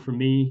mentor for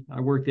me. I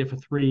worked there for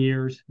 3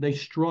 years. They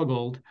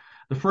struggled.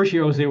 The first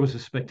year I was there was a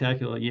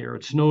spectacular year.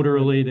 It snowed Right.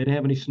 early. They didn't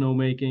have any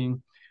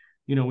snowmaking.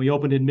 We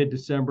opened in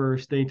mid-December,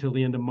 stayed till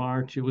the end of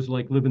March. It was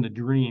like living the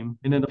dream.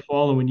 And then the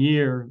following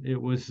year,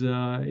 it was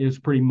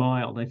pretty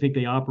mild. I think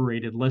they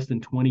operated less than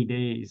 20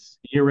 days.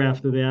 The year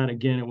after that,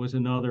 again, it was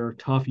another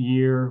tough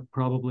year.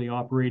 Probably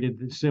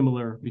operated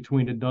similar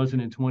between a dozen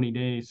and 20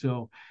 days.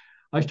 So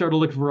I started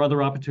looking for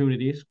other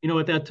opportunities.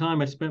 At that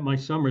time, I spent my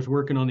summers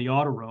working on the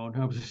auto road.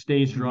 I was a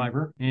stage Mhm.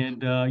 driver,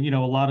 and a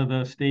lot of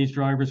the stage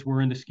drivers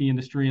were in the ski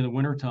industry in the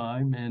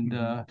wintertime. And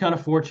Mhm. kind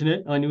of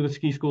fortunate, I knew the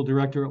ski school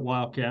director at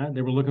Wildcat.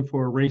 They were looking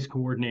for a race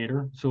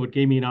coordinator, so it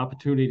gave me an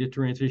opportunity to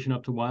transition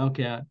up to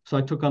Wildcat. So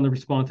I took on the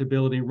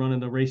responsibility of running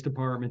the race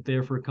department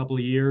there for a couple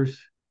of years.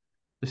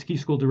 The ski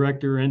school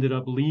director ended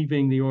up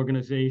leaving the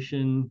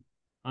organization.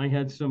 I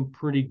had some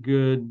pretty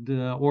good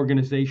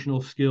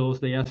organizational skills.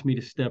 They asked me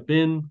to step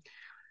in,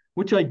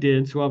 which I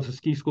did. So I was a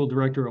ski school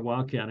director at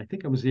Wildcat. I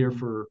think I was there Mhm.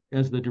 for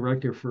as the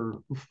director for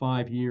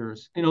 5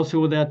 years. So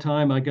with that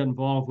time, I got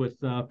involved with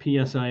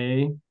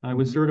PSIA. I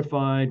was Mhm.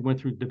 certified, went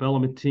through the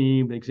development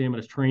team, the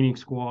examiner's training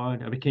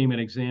squad. I became an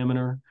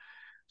examiner.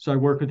 So I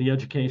worked with the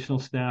educational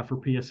staff for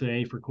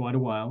PSA for quite a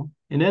while.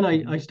 And then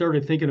I Mhm.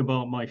 started thinking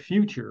about my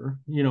future,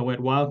 at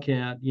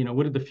Wildcat,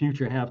 what did the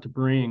future have to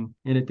bring?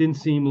 And it didn't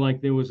seem like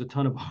there was a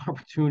ton of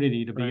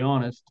opportunity, to be Right.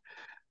 honest.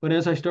 But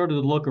as I started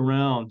to look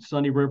around,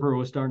 Sunny River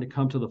was starting to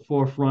come to the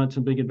forefront,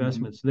 some big Mhm.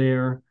 investments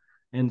there.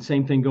 And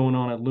same thing going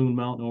on at Loon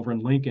Mountain over in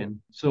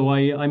Lincoln. So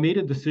I made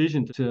a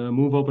decision to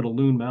move over to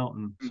Loon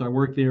Mountain. So I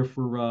worked there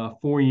for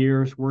 4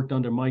 years, worked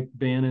under Mike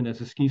Bannon as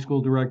a ski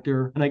school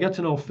director. And I got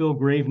to know Phil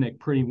Gravenick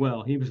pretty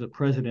well. He was the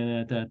president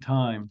at that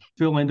time.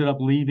 Phil ended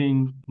up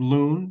leaving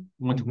Loon,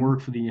 went to Mhm. work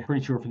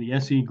pretty sure for the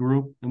SE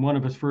group. And one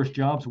of his first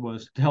jobs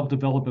was to help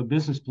develop a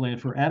business plan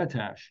for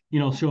Attitash.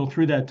 So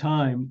through that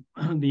time,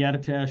 the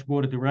Attitash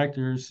board of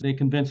directors, they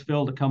convinced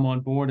Phil to come on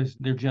board as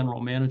their general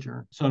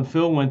manager. So when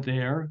Phil went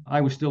there,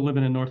 I was still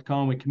living in North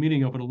Conway,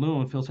 commuting over to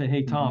Loon. Phil said,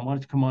 "Hey, Mhm. Tom, why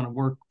don't you come on and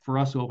work for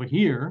us over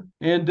here?"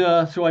 And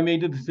so I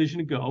made the decision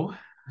to go.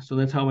 So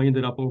that's how I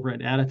ended up over at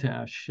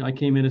Attitash. I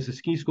came in as a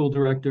ski school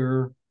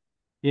director,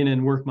 in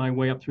and worked my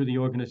way up through the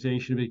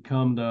organization to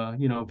become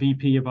the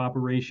VP of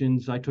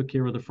operations. I took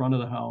care of the front of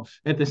the house.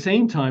 At the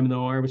same time,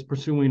 though, I was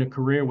pursuing a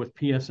career with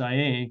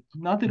PSIA.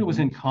 Not that it was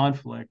Mhm. in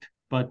conflict,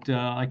 but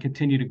I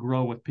continued to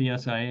grow with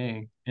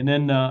PSIA. And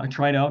then I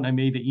tried out and I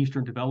made the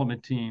Eastern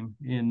Development Team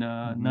in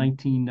Mhm.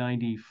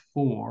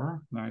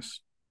 1994. Nice.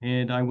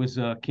 And I was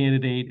a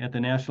candidate at the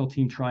national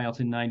team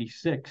tryouts in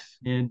 96.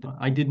 And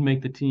I didn't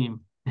make the team.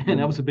 And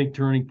that Mhm. was a big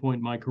turning point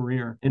in my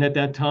career. And at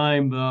that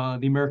time,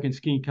 the American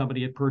Skiing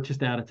Company had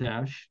purchased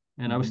Attitash,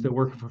 and I was Mhm. still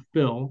working for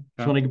Phil.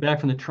 So Yeah. when I get back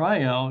from the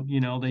tryout,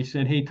 they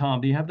said, "Hey, Tom,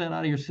 do you have that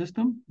out of your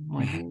system?" I'm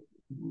like, "Well,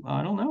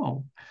 I don't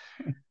know."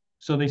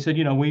 So they said,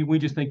 "We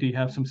just think that you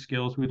have some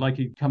skills. We'd like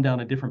you to come down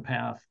a different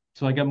path."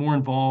 So I got more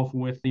involved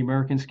with the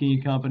American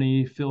Skiing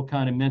Company. Phil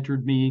kind of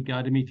mentored me,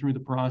 guided me through the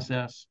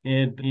process.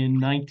 And in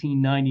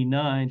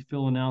 1999,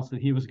 Phil announced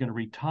that he was going to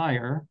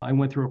retire. I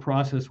went through a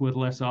process with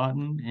Les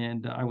Otten,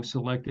 and I was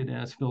selected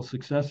as Phil's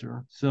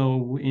successor.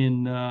 So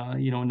in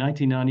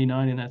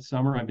 1999, in that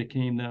summer, I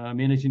became the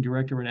managing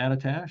director at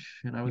Attitash,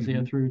 and I was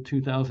there through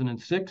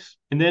 2006.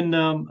 And then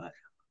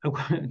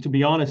to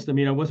be honest, I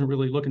mean, I wasn't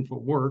really looking for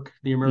work.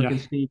 The Yeah. American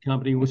Ski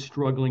Company was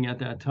struggling at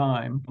that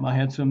time. I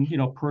had some,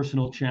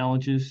 personal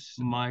challenges.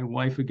 My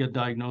wife would get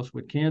diagnosed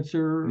with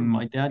cancer.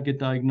 My dad get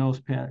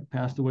diagnosed,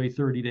 passed away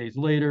 30 days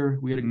later.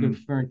 We had a good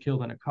friend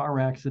killed in a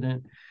car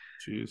accident.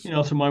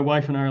 Jeez. So my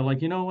wife and I are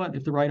like, you know what?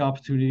 If the right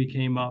opportunity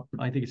came up,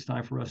 I think it's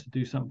time for us to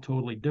do something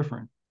totally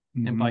different.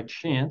 And by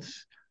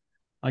chance,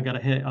 I got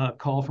a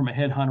call from a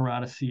headhunter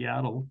out of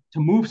Seattle to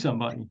move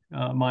somebody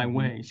my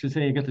way. He says,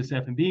 hey, I got this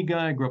F&B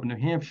guy, grew up in New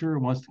Hampshire,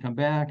 wants to come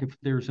back if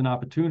there's an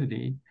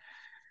opportunity.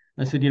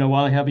 I said,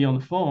 while I have you on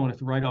the phone, if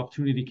the right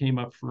opportunity came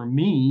up for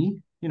me,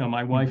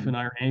 my wife and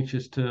I are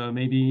anxious to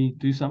maybe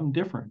do something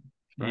different.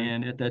 Right.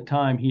 And at that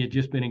time, he had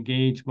just been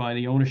engaged by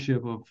the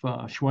ownership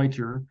of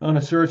Schweitzer on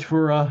a search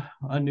for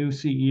a new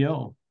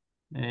CEO.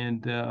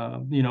 And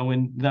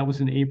that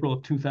was in April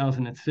of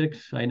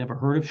 2006. I never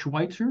heard of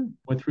Schweitzer.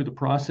 Went through the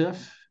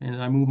process,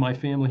 and I moved my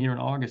family here in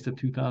August of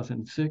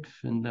 2006,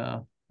 and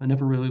I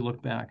never really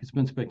looked back. It's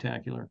been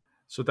spectacular.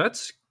 So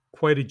that's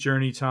quite a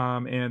journey,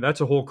 Tom, and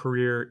that's a whole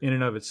career in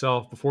and of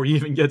itself before you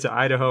even get to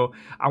Idaho.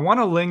 I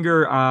want to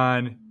linger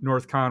on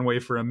North Conway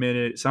for a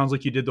minute. It sounds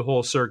like you did the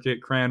whole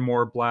circuit: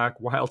 Cranmore, Black,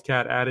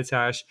 Wildcat,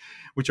 Attitash,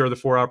 which are the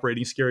 4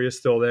 operating ski areas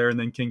still there, and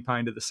then King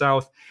Pine to the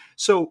south.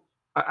 So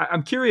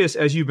I'm curious,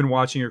 as you've been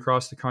watching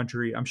across the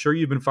country, I'm sure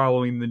you've been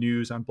following the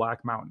news on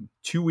Black Mountain.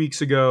 2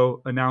 weeks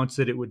ago, announced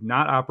that it would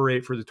not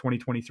operate for the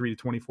 2023 to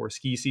 24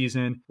 ski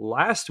season.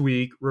 Last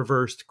week,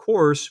 reversed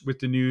course with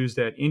the news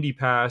that Indy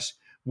Pass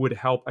would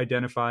help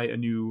identify a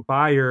new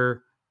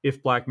buyer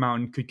if Black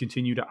Mountain could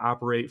continue to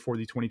operate for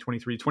the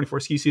 2023-24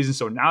 ski season.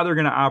 So now they're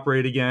going to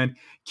operate again.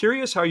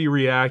 Curious how you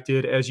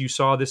reacted as you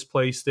saw this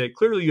place that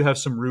clearly you have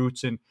some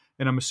roots and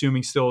I'm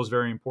assuming still is a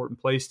very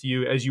important place to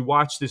you, as you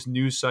watch this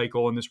news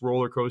cycle and this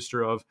roller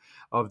coaster of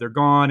they're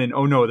gone and,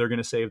 oh no, they're going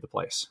to save the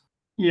place.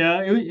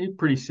 Yeah, it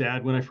pretty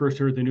sad when I first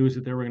heard the news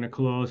that they were going to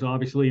close.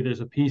 Obviously,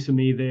 there's a piece of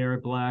me there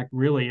at Black.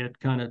 Really, it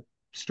kind of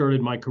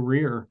started my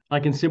career.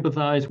 I can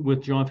sympathize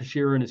with John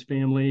Fisher and his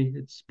family.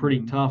 It's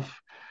pretty tough.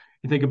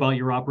 You think about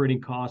your operating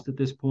cost at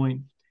this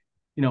point,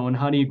 and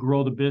how do you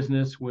grow the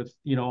business with,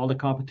 all the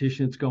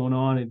competition that's going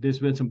on. And there's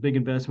been some big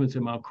investments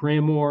in Mount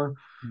Cranmore.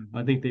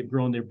 I think they've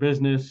grown their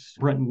business.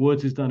 Bretton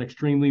Woods has done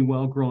extremely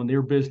well growing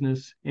their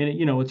business. And,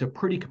 it's a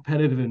pretty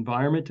competitive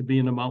environment to be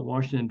in the Mount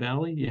Washington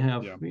Valley. You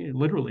have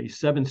literally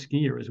 7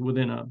 skiers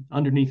within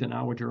underneath an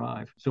hour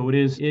drive. So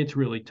it's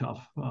really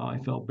tough. I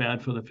felt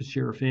bad for the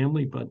Fisher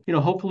family, but,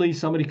 hopefully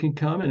somebody can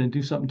come in and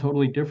do something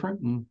totally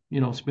different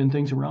and, spin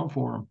things around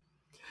for them.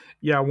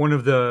 Yeah, one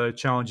of the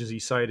challenges he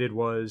cited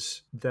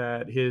was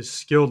that his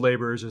skilled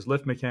laborers, his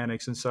lift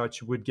mechanics and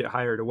such, would get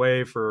hired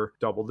away for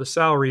double the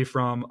salary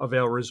from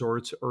Avail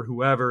Resorts or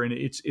whoever. And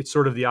it's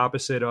sort of the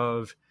opposite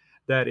of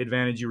that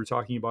advantage you were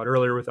talking about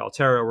earlier with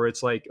Alterra, where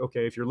it's like,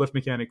 okay, if your lift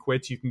mechanic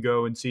quits, you can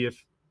go and see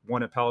if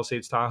one at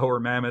Palisades, Tahoe, or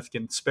Mammoth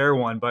can spare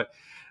one. But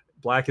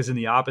Black is in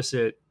the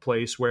opposite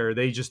place where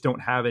they just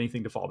don't have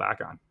anything to fall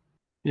back on.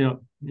 Yeah,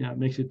 it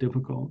makes it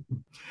difficult.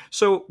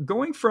 So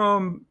going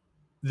from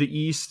the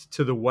East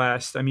to the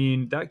West, I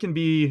mean, that can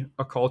be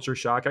a culture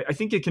shock. I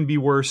think it can be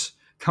worse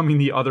coming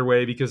the other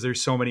way because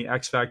there's so many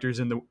X factors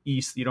in the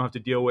East that you don't have to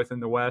deal with in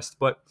the West.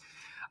 But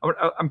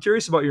I'm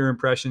curious about your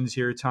impressions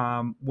here,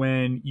 Tom,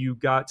 when you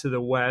got to the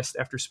West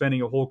after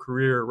spending a whole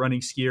career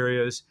running ski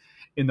areas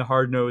in the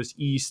hard-nosed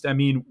East. I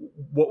mean,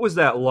 what was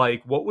that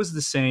like? What was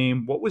the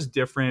same? What was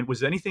different?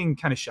 Was anything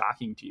kind of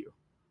shocking to you?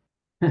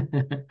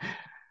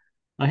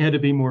 I had to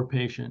be more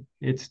patient.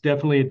 It's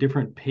definitely a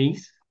different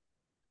pace.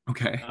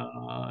 Okay.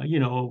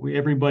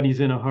 Everybody's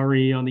in a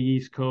hurry on the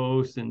East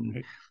Coast,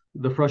 and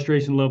the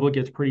frustration level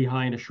gets pretty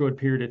high in a short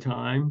period of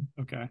time.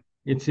 Okay.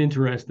 It's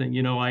interesting.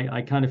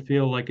 I kind of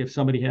feel like if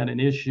somebody had an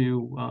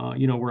issue,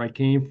 where I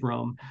came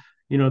from,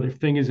 their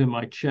fingers in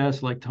my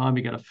chest, like, Tom,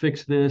 you got to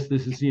fix this.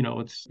 This is,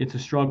 it's a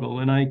struggle.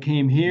 And I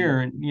came here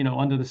and,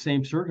 under the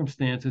same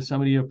circumstances,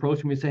 somebody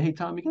approached me and said, hey,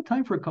 Tom, you got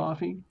time for a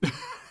coffee?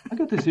 I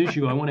got this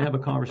issue. I want to have a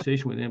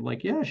conversation with him.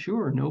 Like, yeah,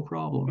 sure, no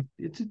problem.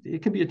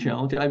 It can be a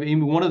challenge. I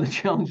mean, one of the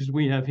challenges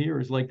we have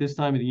here is like this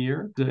time of the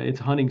year, it's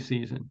hunting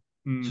season.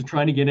 So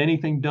trying to get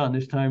anything done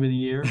this time of the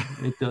year,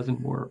 it doesn't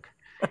work.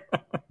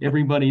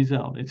 Everybody's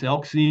out. It's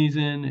elk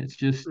season. It's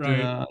just,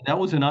 that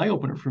was an eye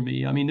opener for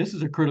me. I mean, this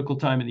is a critical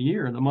time of the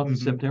year, the month of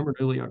September,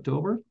 early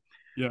October,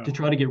 to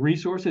try to get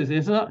resources.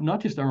 It's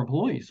not just our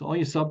employees, all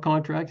your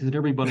subcontractors and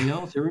everybody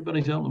else.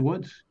 Everybody's out in the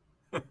woods.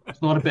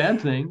 It's not a bad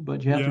thing,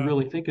 but you have to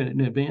really think of it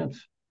in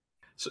advance.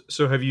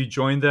 So have you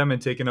joined them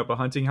and taken up a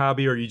hunting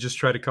hobby, or you just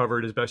try to cover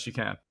it as best you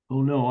can?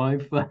 Oh no,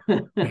 I've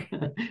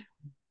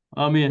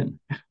I'm in.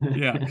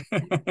 Yeah.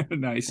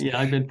 Nice. Yeah,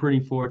 I've been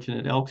pretty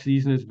fortunate. Elk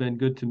season has been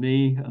good to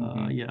me.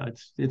 Mhm. Yeah,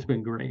 it's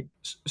been great.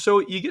 So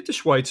you get to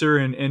Schweitzer,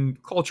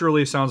 and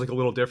culturally it sounds like a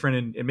little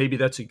different, and maybe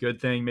that's a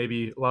good thing.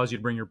 Maybe allows you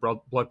to bring your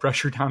blood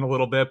pressure down a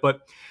little bit.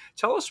 But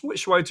tell us what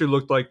Schweitzer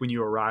looked like when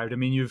you arrived. I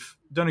mean, you've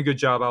done a good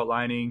job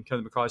outlining kind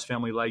of the McCaw's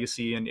family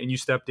legacy, and you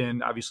stepped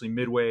in obviously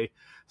midway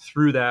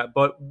through that.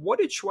 But what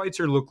did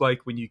Schweitzer look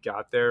like when you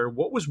got there?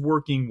 What was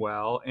working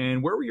well,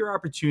 and where were your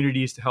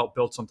opportunities to help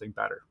build something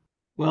better?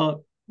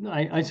 Well,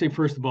 I say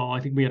first of all, I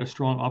think we had a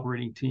strong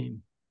operating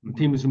team. The Hmm.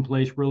 team was in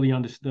place, really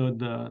understood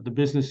the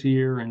business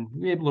here, and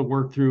we were able to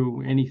work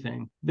through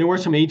anything. There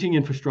was some aging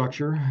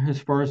infrastructure as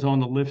far as on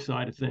the lift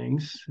side of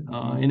things, Hmm.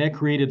 and that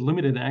created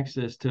limited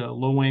access to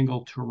low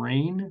angle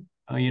terrain.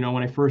 When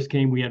I first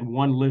came, we had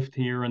one lift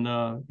here in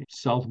the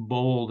South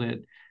Bowl that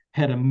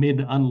had a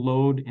mid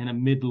unload and a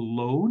mid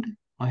load.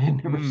 I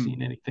had never Mm.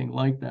 seen anything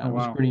like that. Oh It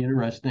was wow. pretty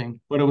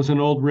interesting. But it was an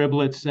old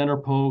riblet, center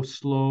post,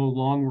 slow,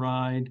 long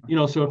ride.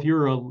 So if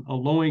you're a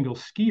low angle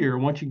skier,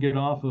 once you get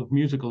off of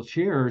musical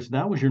chairs,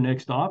 that was your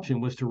next option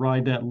was to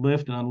ride that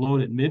lift and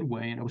unload it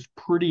midway. And it was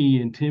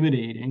pretty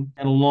intimidating.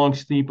 And a long,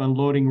 steep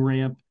unloading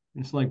ramp.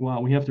 It's like,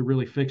 wow, we have to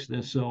really fix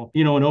this. So,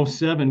 in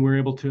 '07, we were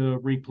able to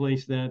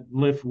replace that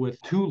lift with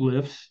two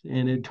lifts,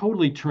 and it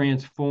totally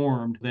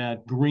transformed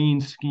that green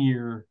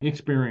skier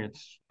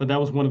experience. But that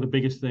was one of the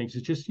biggest things.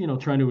 It's just,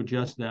 trying to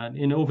adjust that.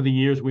 And over the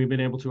years, we've been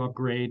able to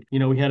upgrade.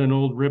 We had an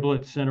old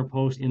riblet center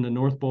post in the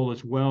North Bowl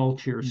as well,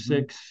 chair Hmm.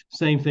 six.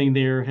 Same thing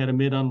there, had a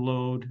mid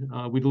unload.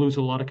 We'd lose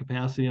a lot of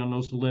capacity on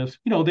those lifts.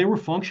 They were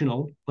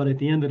functional, but at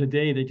the end of the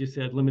day, they just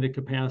had limited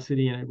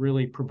capacity and it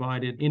really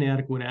provided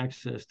inadequate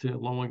access to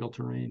low angle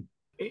terrain.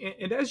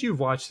 And as you've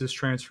watched this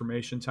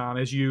transformation, Tom,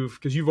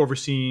 because you've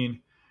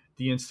overseen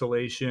the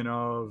installation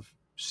of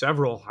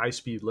several high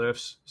speed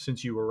lifts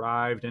since you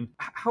arrived, and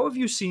how have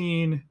you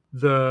seen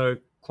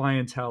the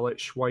clientele at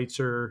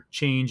Schweitzer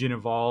change and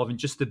evolve, and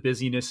just the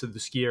busyness of the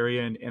ski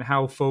area, and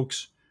how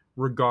folks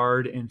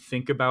regard and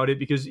think about it?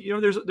 Because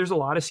there's a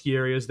lot of ski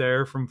areas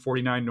there, from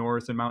 49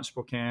 North and Mount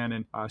Spokane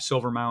and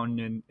Silver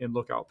Mountain and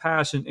Lookout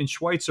Pass, and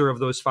Schweitzer of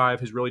those five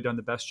has really done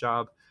the best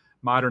job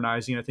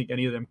modernizing. I think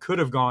any of them could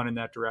have gone in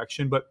that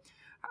direction. But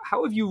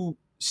how have you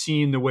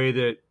seen the way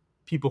that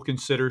people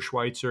consider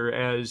Schweitzer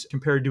as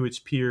compared to its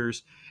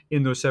peers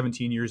in those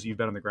 17 years that you've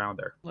been on the ground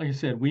there? Like I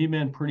said, we've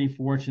been pretty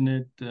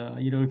fortunate.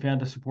 We've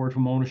had the support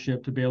from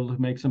ownership to be able to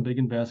make some big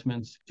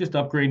investments, just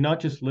upgrade not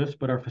just lifts,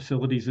 but our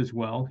facilities as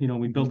well.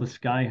 We built Mm-hmm. a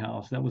sky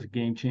house. That was a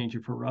game changer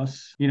for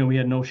us. We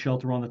had no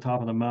shelter on the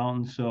top of the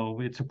mountain,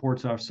 so it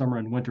supports our summer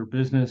and winter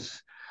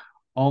business.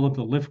 All of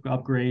the lift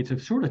upgrades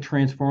have sort of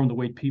transformed the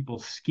way people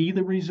ski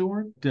the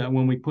resort.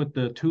 When we put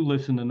the two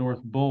lifts in the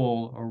North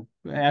Bowl, or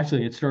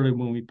actually it started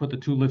when we put the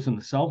two lifts in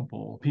the South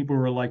Bowl, people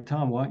were like,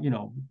 Tom, what, you're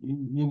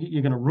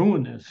going to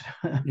ruin this.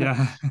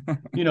 Yeah.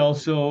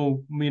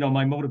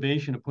 My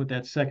motivation to put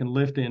that second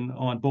lift in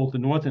on both the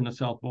North and the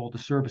South Bowl to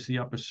service the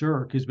Upper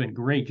Cirque has been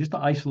great, just to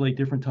isolate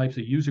different types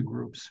of user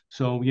groups.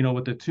 So,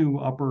 with the two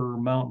upper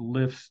mountain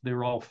lifts,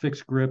 they're all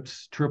fixed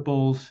grips,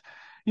 triples.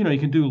 You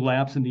can do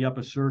laps in the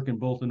Upper Cirque in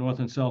both the North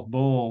and South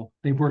Bowl.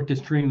 They've worked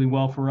extremely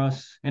well for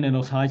us. And then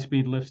those high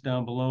speed lifts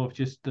down below have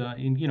just,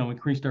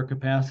 increased our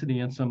capacity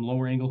in some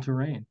lower angle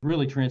terrain.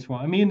 Really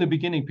transformed. I mean, in the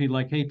beginning, people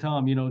like, hey,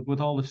 Tom,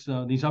 with all these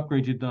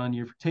upgrades you've done,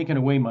 you've taken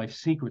away my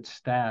secret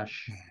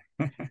stash.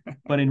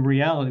 But in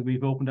reality,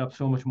 we've opened up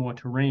so much more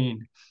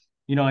terrain.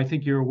 I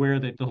think you're aware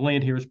that the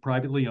land here is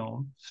privately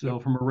owned. Yep. So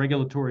from a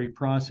regulatory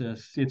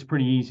process, it's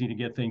pretty easy to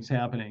get things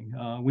happening.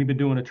 We've been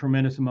doing a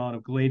tremendous amount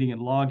of grading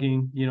and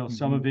logging.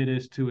 Some Mm-hmm. of it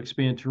is to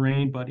expand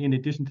terrain, but in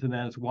addition to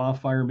that, it's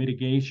wildfire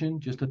mitigation,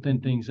 just to thin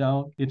Mm-hmm. things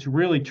out. It's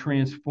really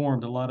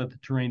transformed a lot of the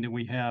terrain that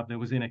we have that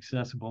was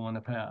inaccessible in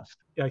the past.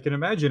 Yeah, I can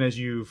imagine as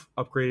you've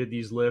upgraded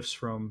these lifts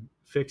from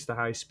fixed to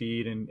high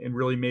speed, and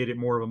really made it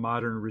more of a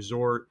modern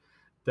resort,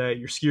 that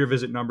your skier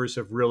visit numbers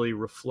have really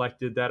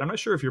reflected that. I'm not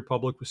sure if you're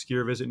public with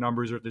skier visit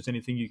numbers, or if there's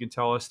anything you can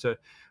tell us to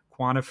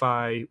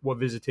quantify what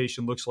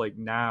visitation looks like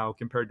now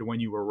compared to when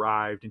you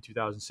arrived in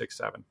 2006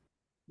 7.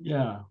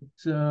 Yeah.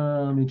 So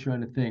let me try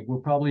to think. We're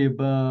probably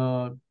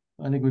about,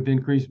 I think we've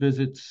increased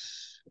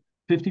visits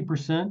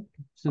 50%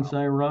 since Wow.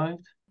 I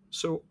arrived.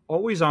 So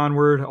always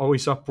onward,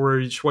 always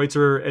upward.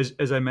 Schweitzer,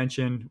 as I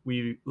mentioned,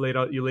 you laid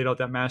out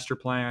that master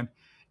plan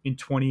in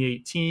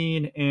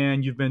 2018,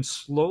 and you've been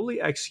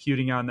slowly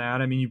executing on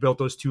that. I mean, you built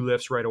those two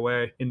lifts right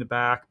away in the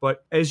back,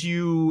 but as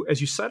you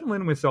settle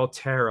in with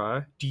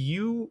Alterra, do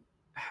you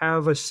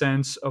have a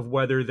sense of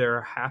whether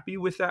they're happy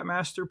with that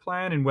master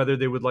plan and whether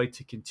they would like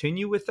to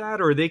continue with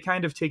that, or are they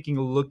kind of taking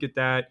a look at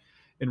that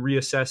and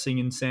reassessing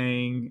and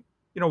saying,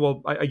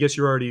 well, I guess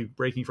you're already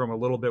breaking from a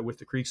little bit with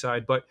the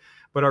Creekside, but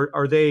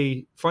are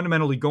they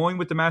fundamentally going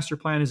with the master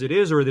plan as it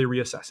is, or are they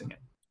reassessing it?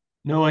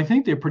 No, I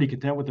think they're pretty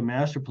content with the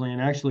master plan.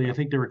 Actually, I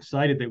think they're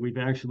excited that we've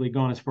actually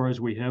gone as far as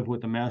we have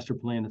with the master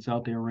plan that's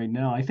out there right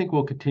now. I think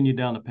we'll continue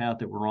down the path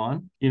that we're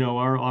on.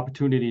 Our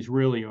opportunities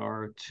really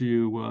are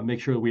to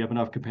make sure that we have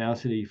enough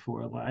capacity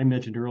for, like I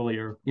mentioned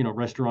earlier,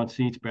 restaurant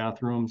seats,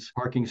 bathrooms,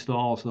 parking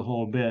stalls, the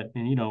whole bit.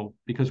 And,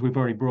 because we've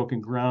already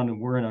broken ground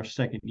and we're in our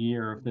second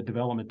year of the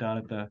development down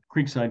at the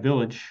Creekside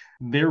Village,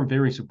 they're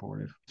very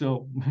supportive.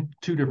 So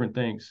two different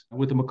things.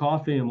 With the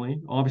McCaw family,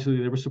 obviously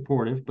they were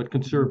supportive but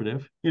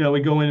conservative. We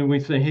go in and we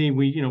say, hey,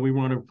 we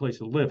want to replace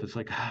the lift. It's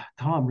like,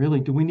 Tom, really?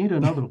 Do we need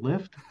another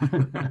lift?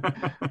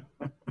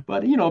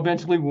 But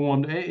eventually we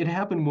want. It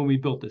happened when we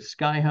built the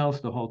Sky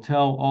House, the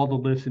hotel, all the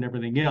lifts and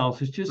everything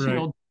else. It's just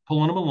Right.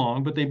 pulling them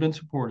along, but they've been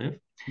supportive.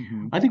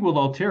 Hmm. I think with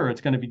Altera,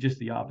 it's going to be just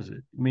the opposite.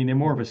 I mean, they're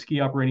more of a ski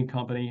operating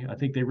company. I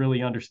think they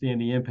really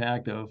understand the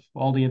impact of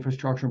all the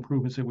infrastructure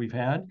improvements that we've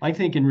had. I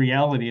think in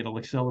reality, it'll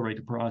accelerate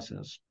the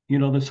process.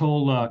 This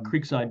whole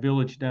Creekside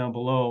Village down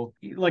below,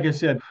 like I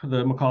said,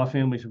 the McCaw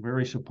families are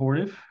very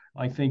supportive.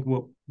 I think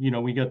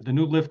we got the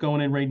new lift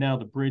going in right now,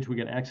 the bridge, we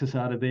got access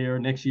out of there.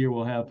 Next year,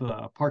 we'll have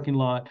a parking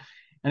lot.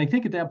 And I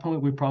think at that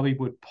point, we probably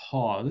would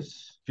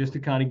pause just to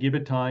kind of give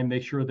it time,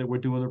 make sure that we're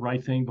doing the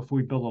right thing before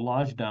we build a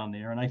lodge down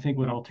there. And I think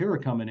with Yeah. Altera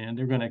coming in,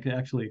 they're going to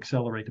actually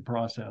accelerate the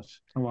process.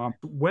 Oh, wow.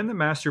 When the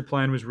master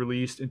plan was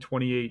released in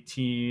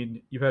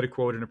 2018, you had a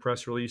quote in a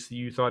press release that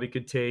you thought it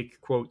could take,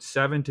 quote,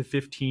 7 to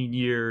 15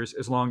 years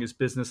as long as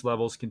business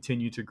levels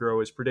continue to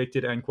grow as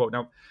predicted, end quote.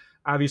 Now,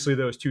 obviously,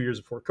 that was 2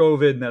 years before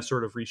COVID, and that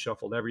sort of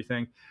reshuffled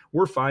everything.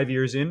 We're 5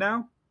 years in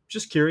now.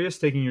 Just curious,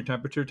 taking your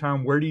temperature,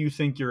 Tom, where do you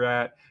think you're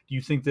at? Do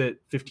you think that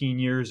 15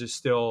 years is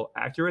still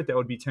accurate? That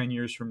would be 10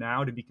 years from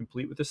now to be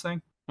complete with this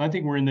thing? I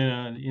think we're in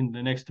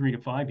the next 3 to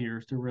 5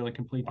 years to really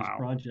complete this Wow.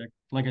 project.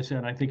 Like I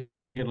said, I think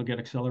it'll get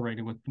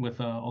accelerated with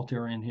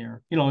Altera in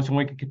here. So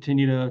we can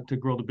continue to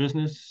grow the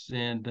business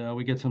and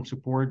we get some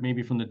support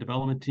maybe from the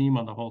development team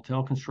on the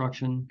hotel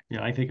construction.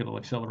 Yeah, I think it'll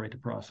accelerate the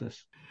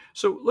process.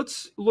 So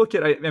let's look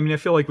at. I mean, I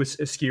feel like with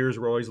as skiers,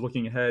 we're always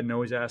looking ahead and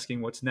always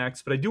asking what's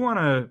next. But I do want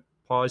to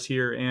pause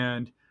here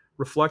and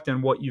reflect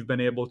on what you've been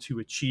able to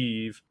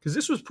achieve, because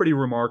this was pretty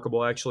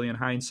remarkable, actually, in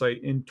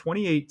hindsight. In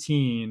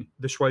 2018,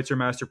 the Schweitzer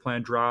Master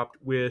Plan dropped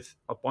with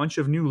a bunch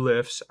of new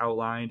lifts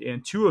outlined,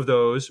 and two of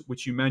those,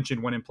 which you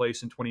mentioned, went in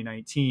place in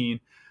 2019.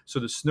 So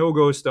the Snow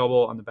Ghost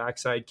double on the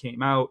backside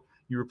came out.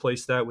 You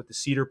replaced that with the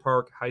Cedar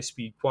Park high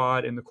speed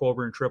quad and the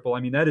Colburn triple. I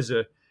mean, that is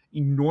a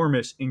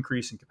enormous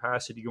increase in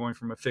capacity going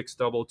from a fixed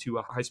double to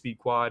a high speed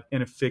quad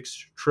and a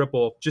fixed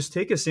triple. Just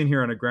take us in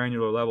here on a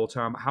granular level,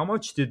 Tom. How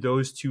much did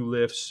those two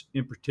lifts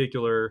in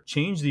particular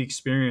change the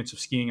experience of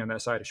skiing on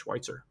that side of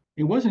Schweitzer?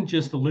 It wasn't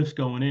just the lifts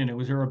going in, it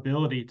was our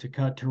ability to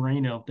cut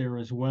terrain out there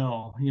as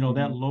well. That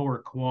Mm-hmm. lower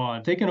quad.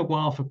 It's taken a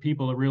while for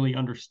people to really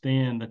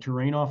understand the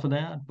terrain off of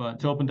that, but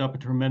it's opened up a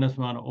tremendous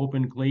amount of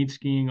open glade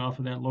skiing off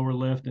of that lower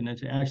lift. And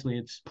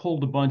it's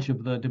pulled a bunch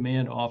of the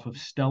demand off of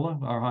Stella,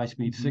 our high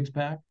speed Mm-hmm. six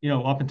pack.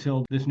 Up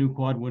until this new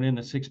quad went in,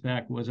 the six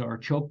pack was our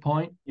choke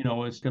point.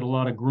 It's got a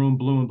lot of groomed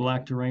blue and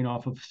black terrain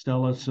off of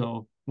Stella.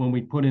 So when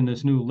we put in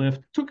this new lift.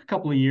 It took a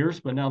couple of years,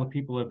 but now the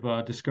people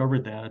have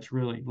discovered that. It's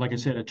really, like I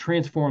said, it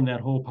transformed that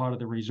whole part of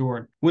the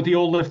resort. With the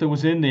old lift that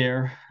was in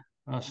there,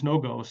 Snow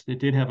Ghost, it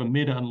did have a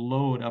mid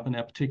unload up in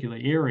that particular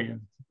area.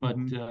 But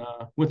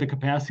Mm-hmm. with the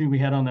capacity we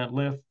had on that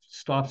lift,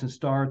 stops and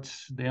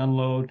starts, they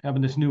unload,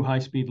 having this new high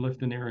speed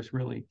lift in there is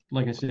really,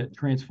 like I said,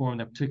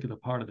 transformed that particular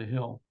part of the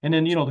hill. And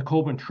then, the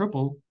Colburn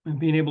triple and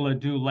being able to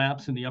do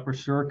laps in the upper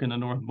cirque and the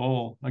North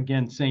Bowl,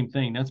 again, same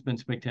thing. That's been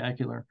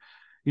spectacular.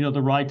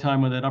 The ride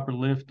time on that upper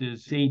lift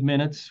is 8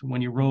 minutes.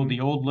 When you rode Mm-hmm. the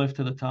old lift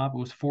to the top, it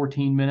was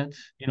 14 minutes.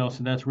 So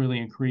that's really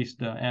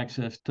increased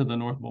access to the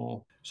North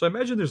Bowl. So I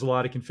imagine there's a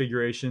lot of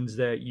configurations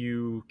that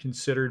you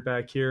considered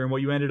back here, and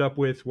what you ended up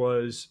with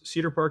was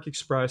Cedar Park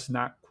Express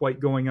not quite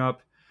going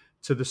up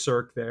to the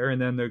Cirque there,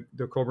 and then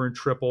the Coburn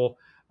Triple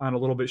on a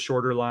little bit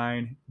shorter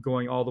line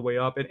going all the way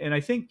up. And I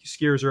think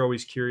skiers are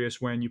always curious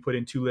when you put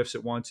in two lifts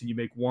at once and you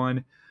make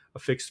one a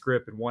fixed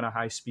grip and one a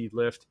high speed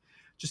lift.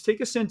 Just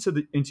take us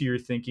into your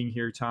thinking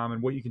here, Tom,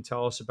 and what you can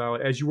tell us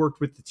about as you worked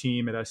with the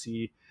team at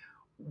SE.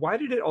 Why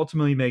did it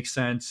ultimately make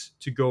sense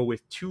to go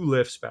with two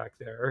lifts back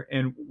there?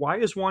 And why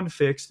is one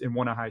fixed and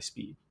one a high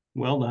speed?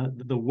 Well,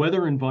 the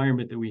weather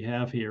environment that we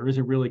have here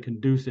isn't really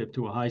conducive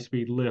to a high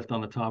speed lift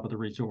on the top of the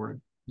resort.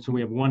 So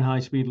we have one high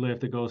speed lift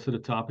that goes to the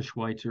top of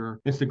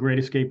Schweitzer. It's the Great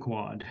Escape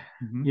Quad.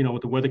 Mm-hmm.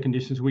 With the weather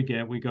conditions we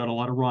get, we got a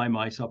lot of rime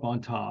ice up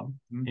on top,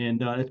 Mm-hmm.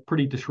 and it's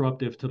pretty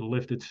disruptive to the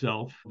lift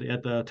itself.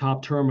 At the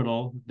top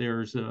terminal,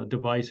 there's a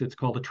device. It's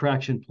called a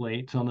traction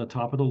plate. It's on the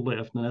top of the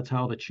lift, and that's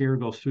how the chair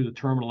goes through the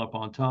terminal up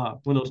on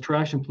top. When those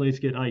traction plates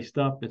get iced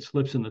up, it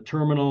slips in the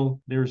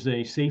terminal. There's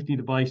a safety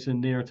device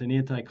in there. It's an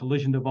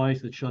anti-collision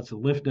device that shuts the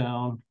lift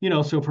down.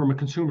 So from a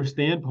consumer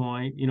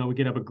standpoint, we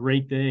could have a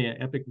great day,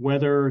 epic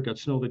weather, got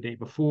snow the day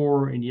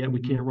before, and yet we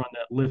Mm-hmm. can't run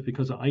that lift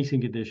because of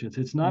icing conditions.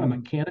 It's not a Mm-hmm.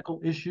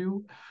 mechanical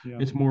issue. Yeah.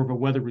 It's more of a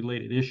weather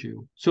related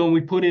issue. So when we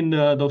put in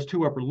those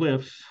two upper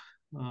lifts,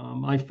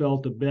 I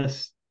felt the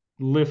best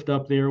lift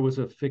up there was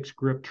a fixed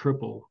grip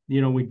triple. We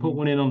put Mm-hmm.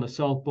 one in on the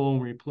South Bowl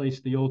and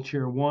replaced the old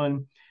Chair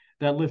 1.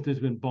 That lift has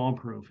been bomb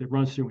proof. It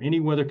runs through any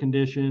weather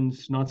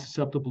conditions, not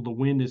susceptible to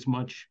wind as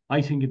much.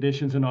 Icing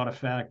conditions are not a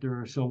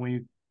factor. So when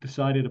we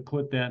decided to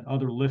put that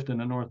other lift in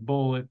the North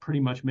Bowl, it pretty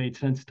much made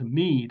sense to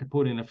me to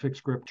put in a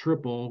fixed grip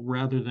triple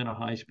rather than a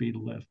high speed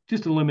lift.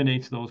 Just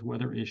eliminates those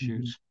weather Mm-hmm.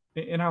 issues.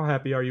 And how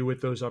happy are you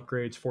with those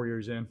upgrades 4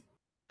 years in?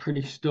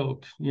 Pretty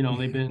stoked.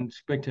 They've been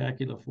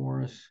spectacular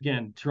for us.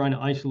 Again, trying to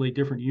isolate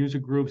different user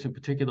groups in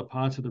particular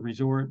parts of the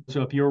resort.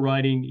 So if you're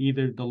riding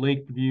either the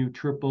Lakeview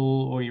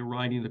Triple or you're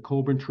riding the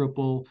Coburn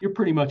Triple, you're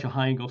pretty much a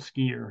high angle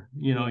skier.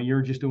 Yeah.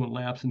 You're just doing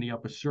laps in the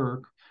upper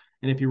cirque.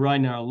 And if you're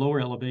riding our lower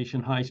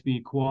elevation high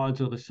speed quads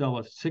or the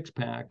Cella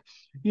 6-pack,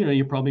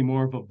 you're probably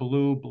more of a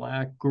blue,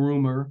 black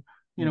groomer.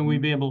 Mm-hmm.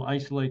 We'd be able to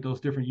isolate those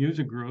different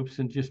user groups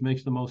and just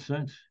makes the most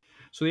sense.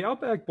 So the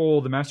Outback Bowl,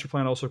 the master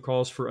plan also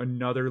calls for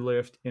another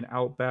lift, an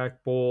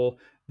Outback Bowl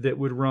that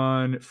would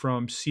run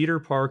from Cedar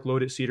Park,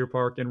 load at Cedar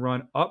Park, and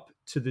run up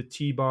to the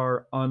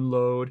T-bar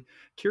unload.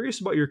 Curious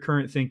about your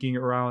current thinking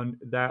around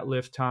that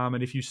lift, Tom,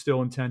 and if you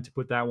still intend to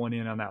put that one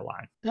in on that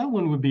line. That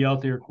one would be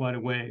out there quite a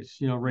ways.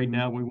 Right Mm-hmm.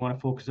 now we want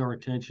to focus our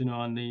attention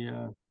on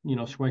the,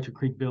 Schweitzer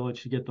Creek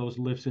Village to get those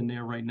lifts in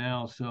there right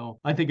now. So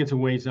I think it's a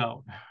ways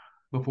out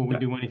before we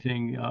Yeah. do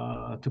anything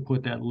to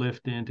put that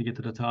lift in to get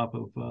to the top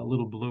of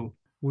Little Blue.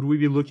 Would we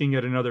be looking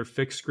at another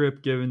fixed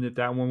script given that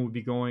that one would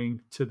be going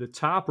to the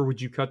top, or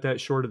would you cut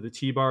that short of the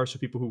T-bar so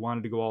people who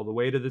wanted to go all the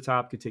way to the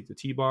top could take the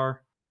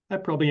T-bar?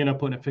 I'd probably end up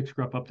putting a fixed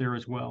grip up there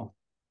as well.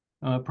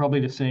 Probably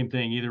the same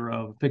thing, either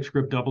a fixed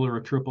grip double or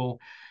a triple.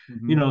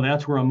 Mm-hmm.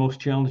 That's where our most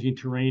challenging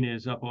terrain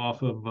is up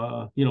off of,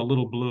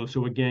 Little Blue.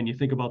 So again, you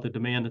think about the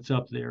demand that's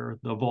up there,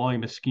 the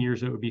volume of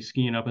skiers that would be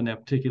skiing up in that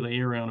particular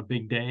area on a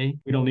big day.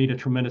 We don't need a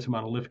tremendous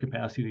amount of lift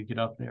capacity to get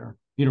up there.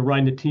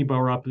 Riding the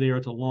T-bar up there,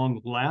 it's a long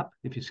lap.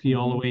 If you ski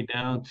all the Mm-hmm. way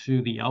down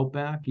to the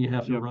Outback, you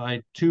have to Yep.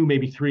 ride 2,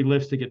 maybe 3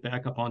 lifts to get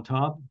back up on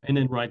top and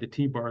then ride the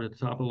T-bar to the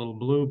top of Little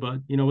Blue.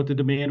 But, with the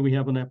demand we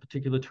have on that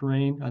particular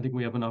terrain, I think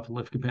we have enough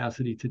lift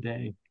capacity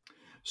today.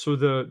 So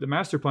the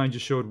master plan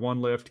just showed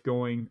one lift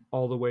going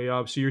all the way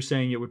up. So you're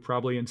saying it would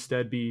probably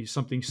instead be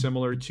something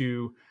similar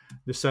to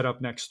the setup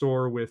next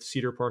door with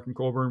Cedar Park and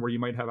Colburn, where you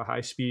might have a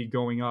high speed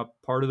going up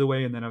part of the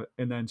way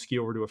and then ski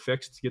over to a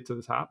fixed to get to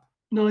the top.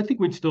 No, I think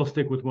we'd still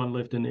stick with one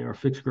lift in there, a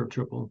fixed grip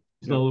triple.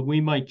 So we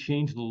might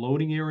change the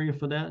loading area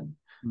for that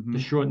Mm-hmm. to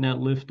shorten that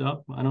lift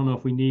up. I don't know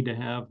if we need to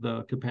have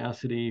the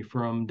capacity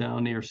from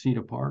down near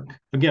Cedar Park.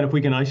 Again, if we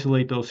can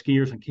isolate those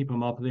skiers and keep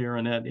them up there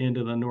in that end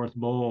of the North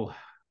Bowl,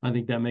 I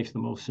think that makes the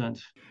most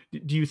sense.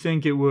 Do you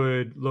think it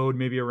would load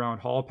maybe around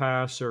Hall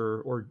Pass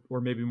or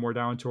maybe more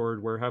down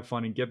toward where Have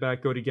Fun and Get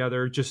Back go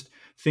together? Just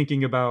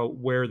thinking about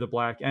where the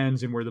black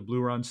ends and where the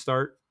blue runs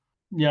start.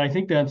 Yeah, I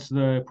think that's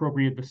the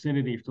appropriate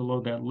vicinity to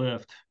load that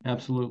lift.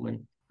 Absolutely.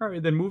 All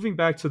right, then moving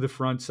back to the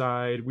front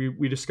side,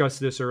 we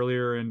discussed this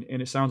earlier, and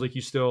it sounds like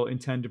you still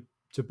intend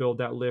to build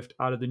that lift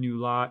out of the new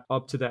lot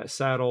up to that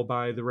saddle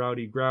by the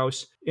Rowdy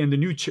Grouse. And the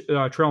new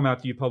trail map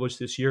that you published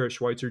this year at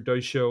Schweitzer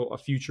does show a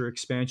future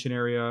expansion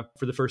area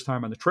for the first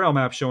time on the trail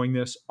map, showing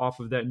this off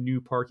of that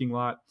new parking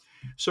lot.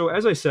 So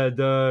as I said,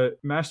 the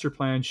master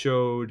plan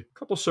showed a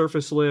couple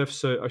surface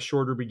lifts, a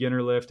shorter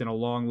beginner lift, and a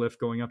long lift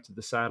going up to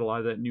the saddle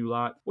out of that new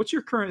lot. What's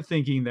your current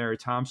thinking there,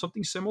 Tom?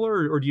 Something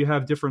similar, or do you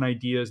have different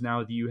ideas now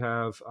that you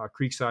have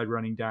Creekside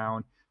running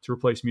down to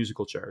replace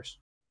musical chairs?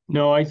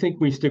 No, I think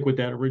we stick with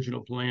that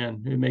original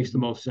plan. It makes the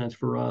Mm-hmm. most sense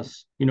for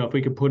us. If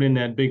we could put in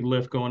that big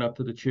lift going up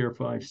to the Chair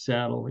 5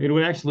 saddle,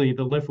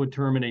 the lift would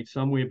terminate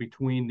somewhere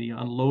between the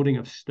unloading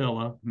of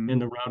Stella Mm-hmm.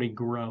 and the Rowdy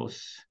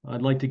Grouse.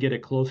 I'd like to get it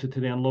closer to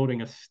the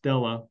unloading of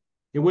Stella.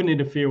 It wouldn't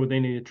interfere with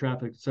any of the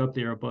traffic that's up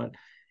there, but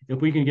if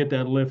we can get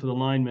that lift with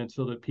alignment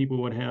so that people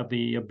would have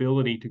the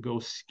ability to go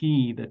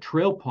ski the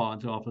trail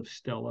pods off of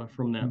Stella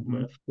from that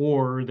Mm-hmm. lift,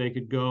 or they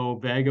could go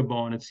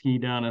vagabond and ski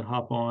down and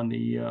hop on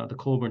the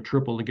Colburn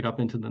Triple to get up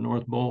into the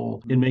North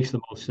Bowl, it makes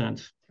the most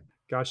sense.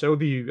 Gosh, that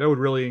would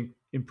really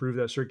improve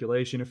that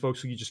circulation if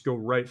folks could just go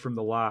right from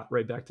the lot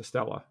right back to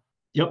Stella.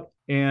 Yep.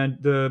 And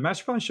the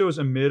master plan shows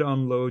a mid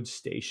unload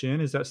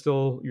station. Is that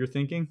still your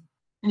thinking?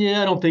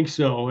 Yeah, I don't think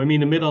so. I mean,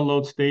 the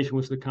mid-unload station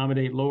was to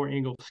accommodate lower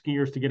angle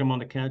skiers to get them on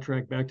the cat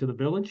track back to the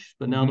village.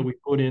 But now that Mm-hmm. we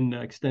put in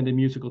the extended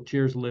musical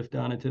chairs lift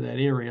down into that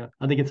area,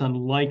 I think it's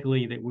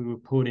unlikely that we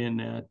would put in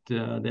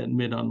that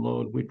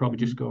mid-unload. We'd probably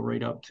just go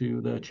right up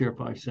to the Chair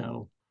 5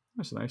 saddle.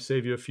 That's nice.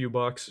 Save you a few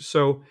bucks.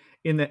 So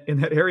in that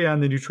area on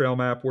the new trail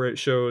map where it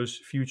shows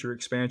future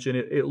expansion,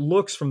 it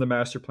looks from the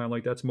master plan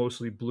like that's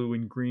mostly blue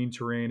and green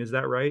terrain. Is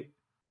that right?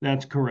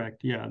 That's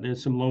correct. Yeah,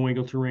 there's some low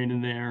angle terrain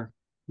in there,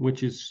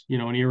 which is,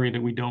 an area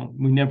that we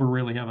never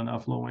really have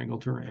enough low angle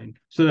terrain.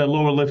 So that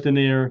lower lift in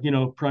there,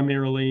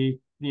 primarily,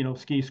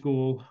 ski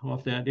school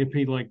off that, it'd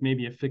be like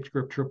maybe a fixed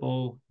grip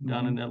triple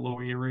down in Mm-hmm. that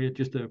lower area,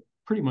 just to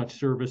pretty much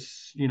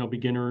service,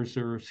 beginners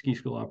or ski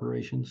school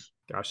operations.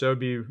 Gosh, that would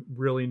be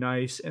really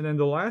nice. And then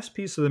the last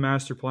piece of the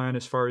master plan,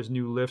 as far as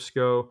new lifts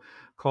go,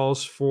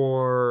 calls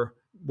for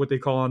what they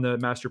call on the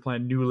master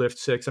plan new lift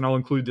 6, and I'll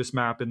include this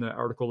map in the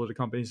article that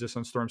accompanies this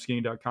on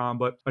stormskiing.com,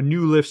 but a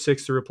new lift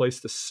 6 to replace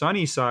the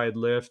Sunnyside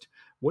lift.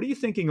 What are you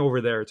thinking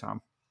over there,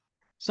 Tom?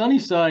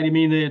 Sunnyside, I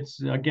mean,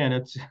 it's again,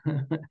 it's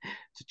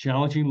it's a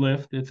challenging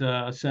lift. It's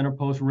a center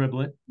post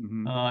riblet.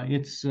 Mm-hmm.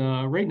 It's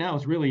right now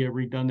it's really a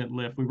redundant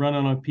lift. We run it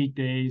on peak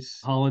days,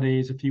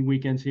 holidays, a few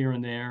weekends here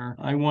and there.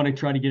 I want to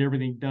try to get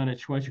everything done at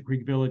Schweitzer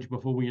Creek Village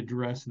before we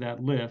address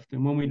that lift.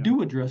 And when we Yeah.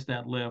 do address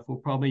that lift, we'll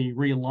probably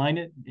realign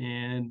it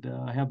and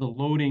have the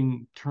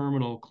loading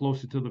terminal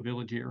closer to the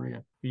village area.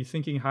 Are you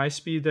thinking high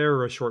speed there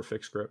or a short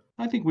fixed grip?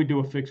 I think we do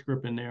a fixed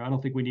grip in there. I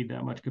don't think we need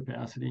that much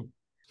capacity.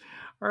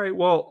 All right.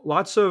 Well,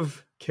 lots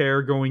of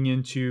care going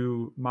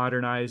into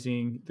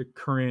modernizing the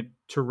current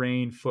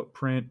terrain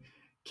footprint.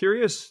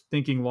 Curious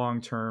thinking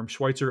long term.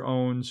 Schweitzer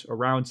owns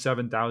around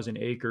 7,000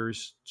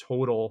 acres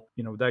total.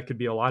 That could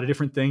be a lot of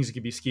different things. It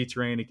could be ski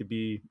terrain. It could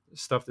be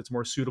stuff that's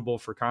more suitable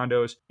for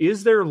condos.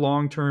 Is there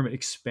long term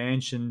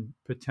expansion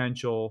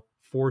potential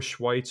for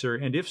Schweitzer?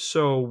 And if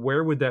so,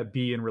 where would that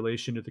be in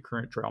relation to the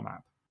current trail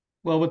map?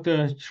 Well, with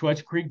the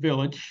Schweitzer Creek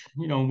Village,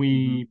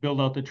 we build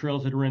out the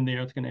trails that are in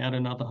there. It's going to add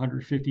another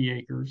 150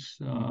 acres.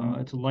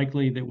 It's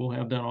likely that we'll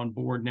have that on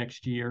board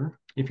next year.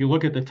 If you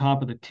look at the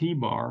top of the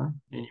T-bar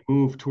and you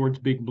move towards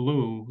Big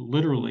Blue,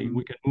 literally,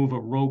 we could move a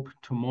rope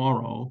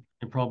tomorrow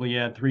and probably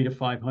add 300 to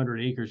 500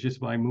 acres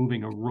just by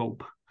moving a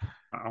rope.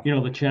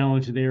 Wow. The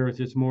challenge there is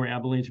it's more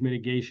avalanche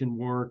mitigation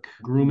work,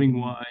 grooming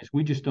wise.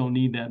 We just don't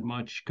need that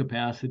much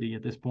capacity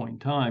at this point in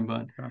time,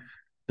 but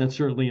that's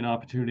certainly an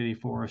opportunity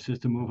for us is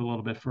to move a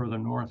little bit further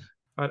north.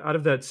 Out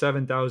of that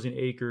 7,000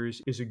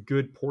 acres, is a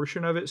good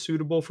portion of it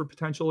suitable for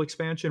potential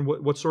expansion?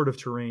 What sort of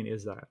terrain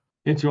is that?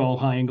 It's all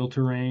high angle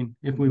terrain.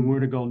 If we were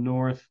to go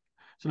north,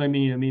 so I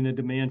mean, the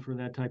demand for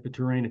that type of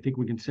terrain, I think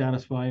we can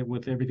satisfy it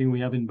with everything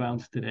we have in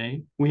bounds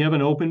today. We have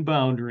an open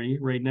boundary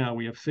right now.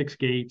 We have 6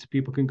 gates.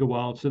 People can go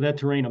out. So that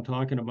terrain I'm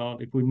talking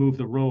about, if we move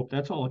the rope,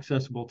 that's all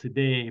accessible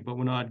today, but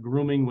we're not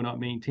grooming. We're not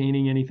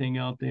maintaining anything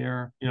out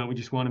there. We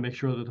just want to make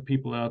sure that the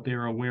people out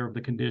there are aware of the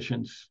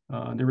conditions.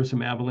 There is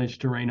some avalanche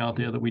terrain out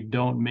there that we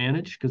don't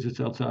manage because it's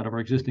outside of our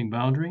existing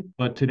boundary.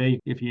 But today,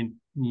 if you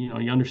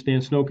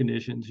understand snow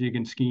conditions, you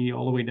can ski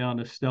all the way down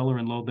to Stellar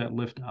and load that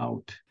lift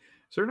out.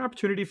 Is there an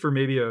opportunity for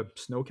maybe a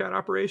snowcat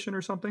operation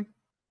or something?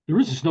 There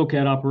is a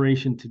snowcat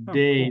operation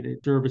today Cool.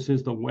 that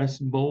services the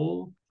West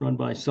Bowl, run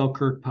by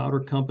Selkirk Powder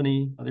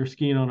Company. They're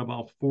skiing on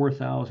about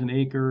 4,000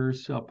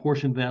 acres. A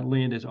portion of that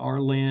land is our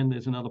land.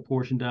 There's another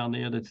portion down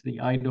there that's the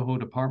Idaho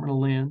Department of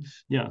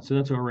Lands. Yeah, so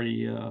that's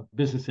already a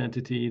business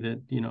entity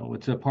that,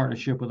 it's a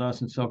partnership with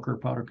us and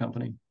Selkirk Powder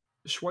Company.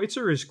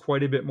 Schweitzer is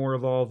quite a bit more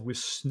involved with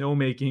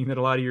snowmaking than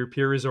a lot of your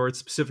peer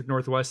resorts. Pacific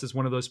Northwest is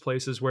one of those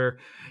places where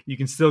you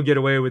can still get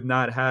away with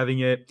not having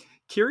it.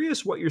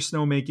 Curious what your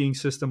snowmaking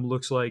system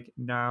looks like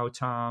now,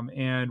 Tom,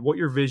 and what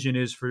your vision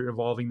is for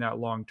evolving that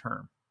long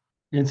term.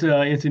 It's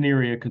an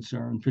area of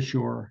concern for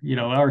sure.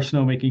 Our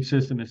snowmaking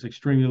system is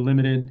extremely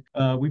limited.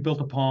 We built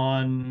a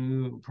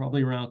pond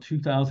probably around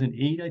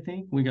 2008, I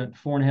think. We got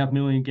 4.5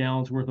 million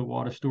gallons worth of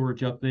water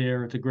storage up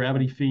there. It's a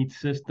gravity feed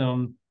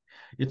system.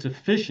 It's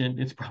efficient.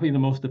 It's probably the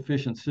most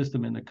efficient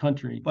system in the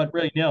country. But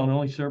right now, it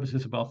only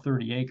services about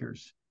 30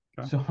 acres.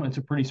 Okay. So it's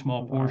a pretty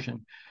small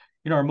portion.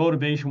 Our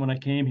motivation when I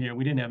came here,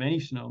 we didn't have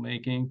any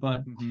snowmaking,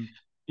 but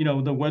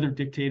the weather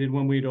dictated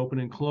when we'd open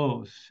and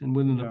close. And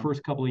within the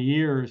first couple of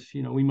years,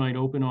 we might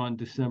open on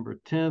December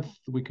 10th.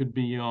 We could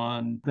be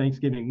on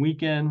Thanksgiving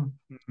weekend.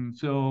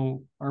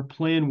 So our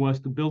plan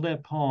was to build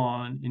that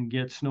pond and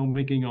get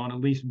snowmaking on at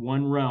least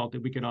one route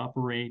that we could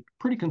operate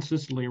pretty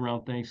consistently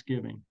around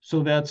Thanksgiving.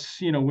 So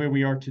that's, where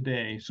we are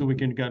today. So we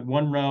got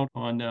one route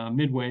on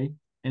Midway.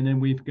 And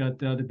then we've got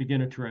the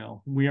beginner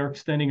trail. We are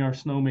extending our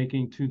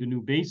snowmaking to the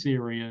new base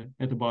area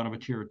at the bottom of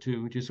Tier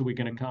 2, just so we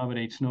can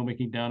accommodate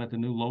snowmaking down at the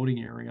new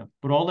loading area.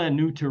 But all that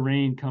new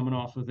terrain coming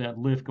off of that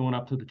lift going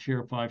up to the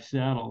Tier 5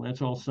 saddle,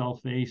 that's all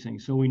south-facing.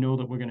 So we know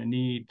that we're going to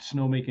need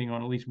snowmaking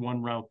on at least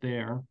one route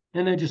there.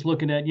 And then just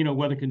looking at,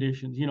 weather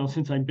conditions.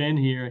 Since I've been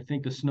here, I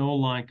think the snow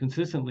line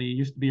consistently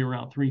used to be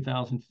around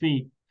 3,000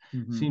 feet.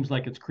 Seems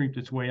like it's creeped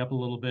its way up a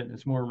little bit. And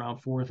it's more around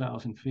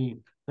 4,000 feet.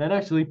 That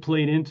actually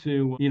played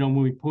into, when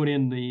we put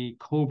in the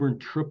Coburn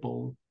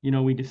Triple,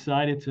 we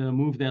decided to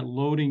move that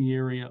loading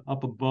area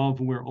up above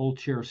where Old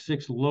Chair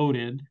 6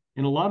 loaded.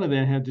 And a lot of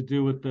that had to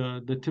do with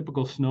the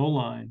typical snow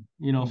line.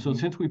 So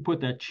since we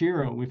put that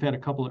chair out, we've had a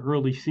couple of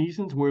early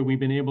seasons where we've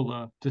been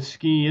able to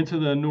ski into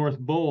the North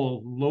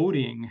Bowl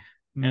loading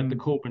at the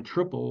Coburn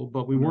Triple,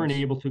 but we weren't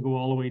able to go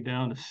all the way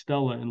down to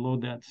Stella and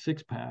load that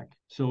 6-pack.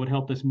 So it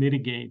helped us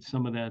mitigate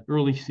some of that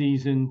early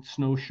season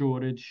snow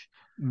shortage.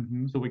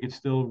 So we could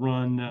still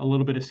run a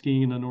little bit of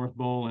skiing in the North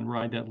Bowl and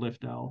ride that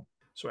lift out.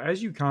 So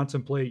as you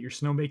contemplate your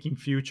snowmaking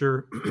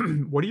future,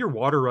 what do your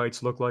water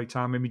rights look like,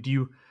 Tom? I mean, do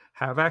you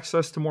have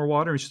access to more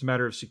water? It's just a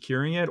matter of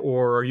securing it,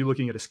 or are you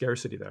looking at a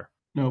scarcity there?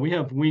 No,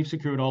 we've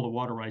secured all the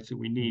water rights that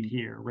we need Mm,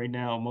 here. Right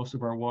now, most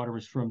of our water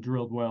is from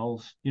drilled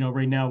wells.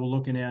 Right now we're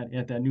looking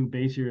at that new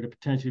base here to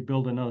potentially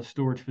build another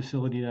storage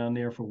facility down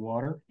there for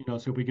water.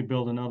 So if we could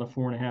build another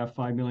 4.5,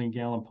 5 million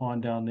gallon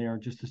pond down there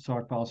just to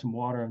stockpile some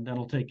water, and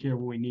that'll take care of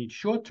what we need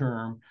short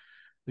term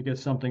to get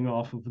something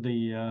off of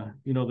the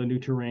new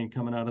terrain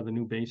coming out of the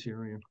new base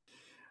area.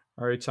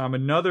 All right, Tom,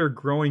 another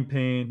growing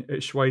pain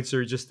at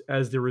Schweitzer, just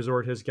as the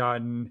resort has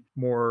gotten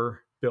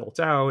more built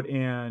out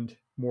and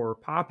more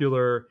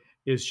popular,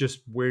 is just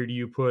where do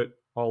you put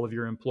all of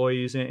your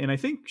employees? And I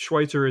think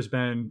Schweitzer has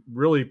been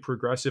really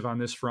progressive on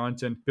this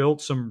front and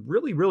built some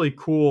really, really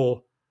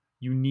cool,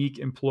 unique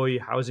employee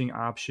housing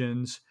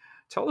options.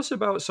 Tell us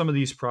about some of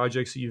these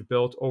projects that you've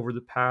built over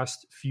the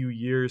past few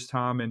years,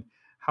 Tom, and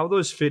how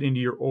those fit into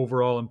your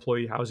overall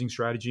employee housing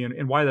strategy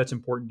and why that's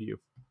important to you.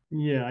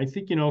 Yeah, I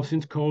think,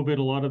 since COVID,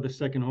 a lot of the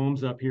second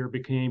homes up here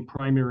became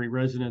primary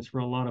residence for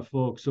a lot of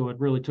folks. So it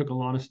really took a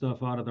lot of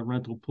stuff out of the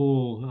rental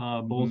pool,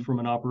 both Mm-hmm. from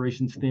an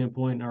operations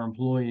standpoint and our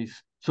employees.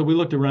 So we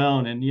looked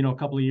around and, a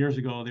couple of years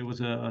ago, there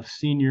was a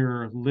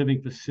senior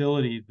living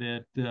facility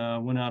that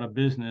went out of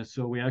business.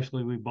 So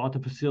we bought the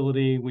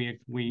facility, we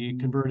Mm-hmm.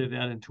 converted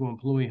that into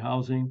employee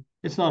housing.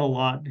 It's not a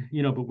lot,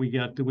 but we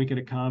could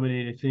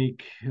accommodate, I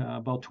think,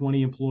 about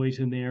 20 employees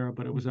in there.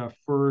 But it was our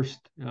first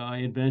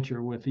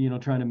adventure with,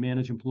 trying to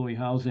manage employee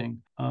housing.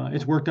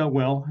 It's worked out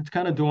well. It's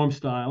kind of dorm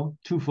style,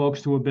 two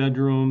folks to a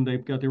bedroom.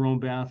 They've got their own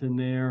bath in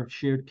there,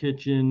 shared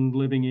kitchen,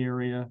 living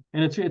area,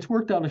 and it's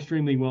worked out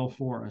extremely well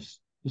for us.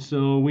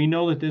 So we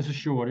know that there's a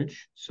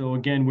shortage. So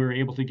again, we're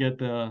able to get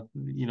the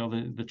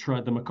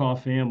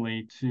McCaw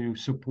family to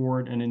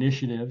support an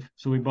initiative.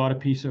 So we bought a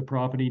piece of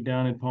property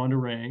down in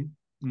Ponderay,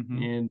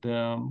 Mm-hmm.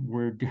 and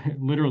we're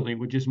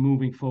we're just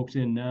moving folks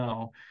in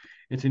now.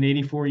 It's an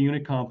 84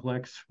 unit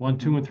complex, one,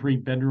 Mm-hmm. two, and three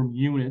bedroom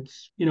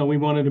units. We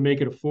wanted to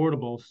make it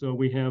affordable, so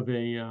we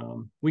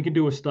can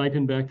do a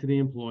stipend back to the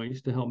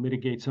employees to help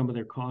mitigate some of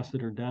their costs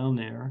that are down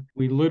there.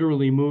 We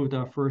literally moved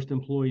our first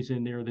employees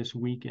in there this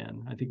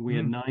weekend. I think we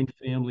had Mm-hmm. 9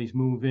 families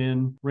move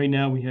in. Right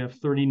now, we have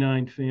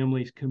 39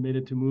 families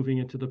committed to moving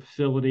into the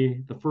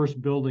facility. The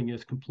first building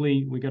is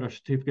complete. We got our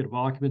certificate of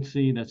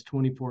occupancy. That's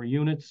 24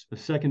 units. The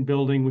second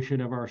building, we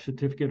should have our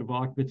certificate of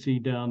occupancy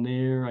down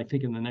there, I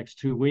think, in the next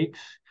 2 weeks.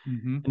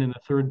 Mm-hmm. And then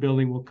the third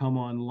building will come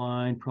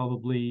online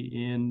probably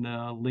in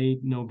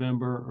late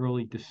November,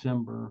 early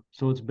December.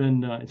 So it's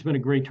been a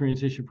great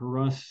transition for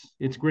us.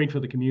 It's great for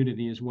the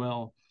community as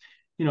well.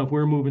 If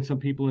we're moving some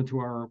people into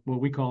our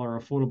what we call our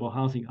affordable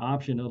housing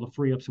option, it'll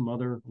free up some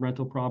other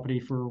rental property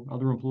for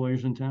other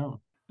employers in town.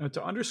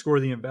 To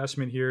underscore the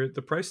investment here,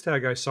 the price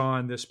tag I saw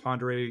in this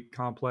Ponderay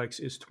complex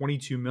is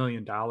 $22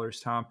 million,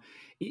 Tom.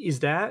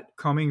 Is that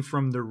coming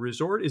from the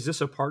resort? Is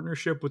this a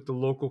partnership with the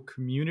local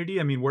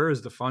community? I mean, where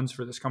is the funds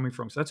for this coming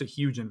from? So that's a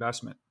huge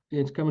investment.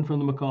 It's coming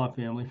from the McCaw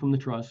family, from the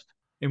trust.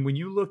 And when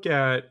you look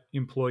at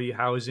employee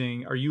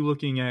housing, are you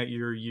looking at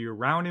your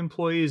year-round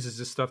employees? Is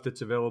this stuff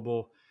that's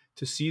available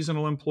to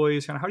seasonal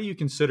employees? Kind of how do you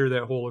consider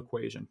that whole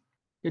equation?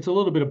 It's a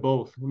little bit of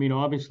both. I mean,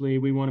 obviously,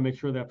 we want to make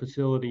sure that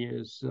facility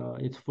is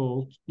it's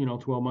full,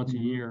 12 months a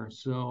Mm-hmm. year.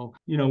 So,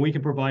 we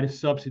can provide a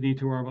subsidy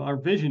to our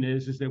vision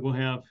is that we'll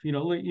have, you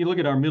look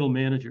at our middle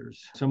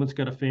managers. Someone's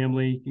got a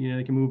family,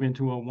 they can move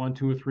into a 1,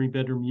 2, or 3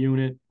 bedroom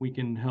unit. We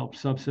can help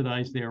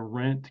subsidize their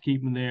rent to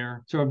keep them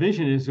there. So our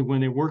vision is that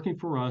when they're working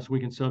for us, we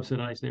can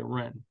subsidize their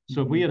rent.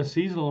 So if we Mm-hmm. had a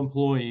seasonal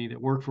employee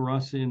that worked for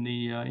us in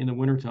the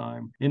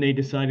wintertime and they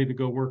decided to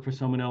go work for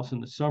someone else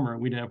in the summer,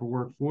 we'd have to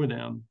work for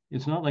them.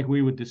 It's not like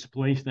we would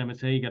displace them and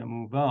say, you got to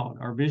move out.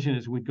 Our vision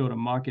is we'd go to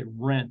market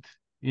rent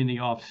in the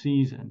off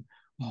season,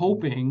 Mm-hmm.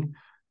 hoping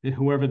that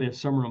whoever their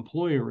summer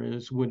employer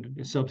is would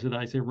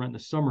subsidize their rent in the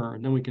summer,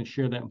 and then we can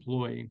share that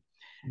employee.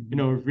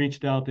 Mm-hmm. We've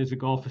reached out. There's a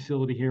golf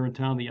facility here in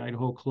town, the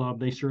Idaho Club.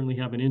 They certainly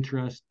have an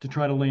interest to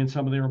try to land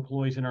some of their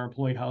employees in our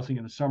employee housing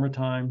in the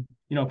summertime.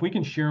 If we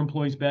can share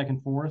employees back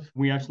and forth,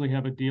 we actually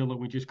have a deal that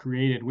we just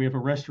created. We have a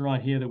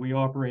restaurant here that we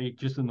operate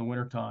just in the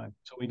wintertime.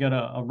 So we got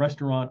a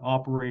restaurant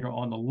operator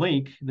on the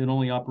lake that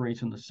only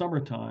operates in the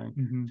summertime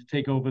Mm-hmm. to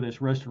take over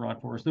this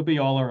restaurant for us. They'll be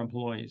all our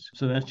employees.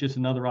 So that's just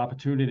another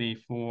opportunity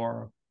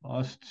for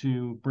us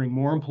to bring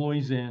more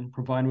employees in,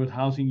 provide them with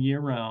housing year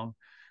round.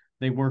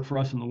 They work for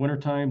us in the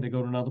wintertime. They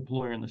go to another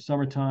employer in the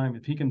summertime.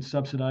 If he can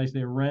subsidize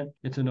their rent,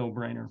 it's a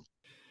no-brainer.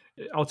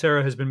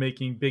 Altera has been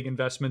making big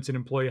investments in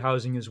employee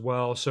housing as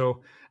well.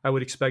 So I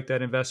would expect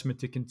that investment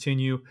to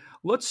continue.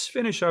 Let's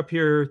finish up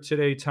here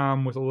today,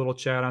 Tom, with a little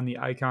chat on the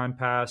Icon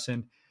Pass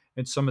and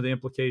some of the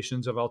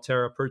implications of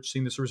Altera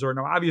purchasing this resort.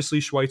 Now,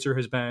 obviously, Schweitzer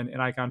has been an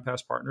Icon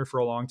Pass partner for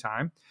a long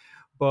time,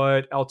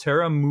 but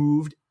Altera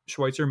moved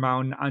Schweitzer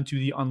Mountain onto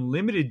the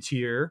unlimited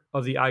tier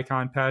of the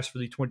Icon Pass for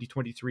the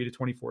 2023 to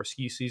 24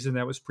 ski season.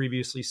 That was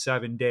previously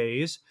 7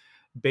 days.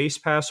 Base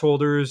pass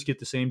holders get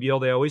the same deal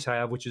they always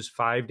have, which is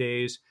 5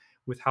 days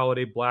with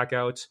holiday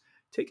blackouts.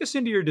 Take us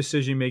into your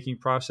decision-making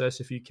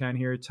process, if you can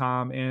here,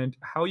 Tom, and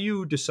how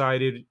you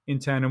decided in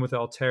tandem with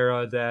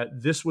Altera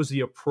that this was the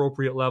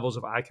appropriate levels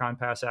of Icon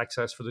Pass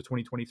access for the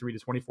 2023 to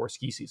 24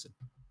 ski season.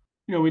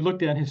 We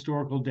looked at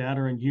historical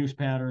data and use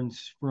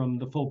patterns from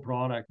the full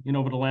product,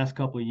 over the last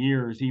couple of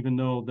years, even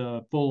though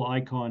the full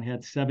icon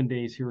had 7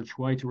 days here at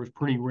Schweitzer, it was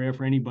pretty rare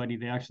for anybody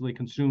to actually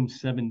consume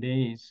 7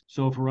 days.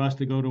 So for us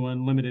to go to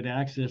unlimited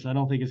access, I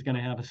don't think it's going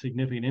to have a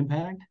significant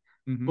impact.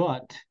 Mm-hmm.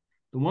 But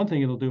the one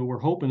thing it'll do, we're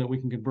hoping that we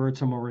can convert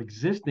some of our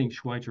existing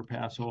Schweitzer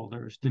pass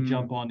holders to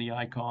jump on the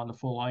icon, the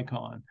full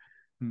icon.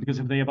 Because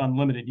if they have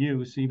unlimited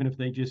use, even if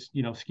they just,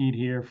 skied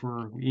here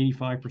for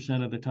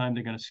 85% of the time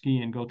they're going to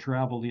ski and go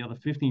travel the other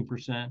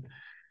 15%,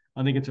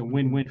 I think it's a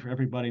win-win for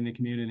everybody in the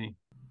community.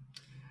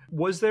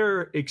 Was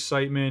there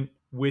excitement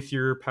with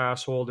your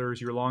pass holders,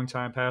 your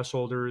longtime pass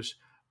holders,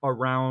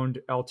 around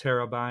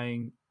Alterra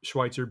buying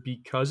Schweitzer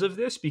because of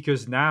this?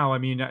 Because now, I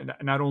mean,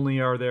 not only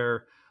are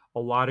there a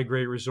lot of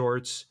great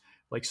resorts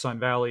like Sun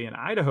Valley and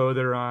Idaho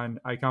that are on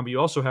Icon, but you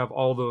also have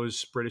all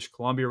those British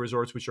Columbia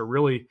resorts, which are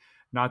really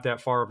not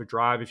that far of a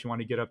drive if you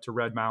want to get up to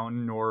Red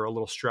Mountain or a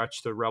little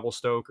stretch to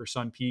Revelstoke or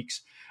Sun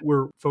Peaks.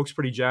 Were folks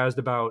pretty jazzed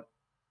about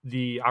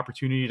the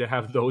opportunity to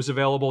have those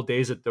available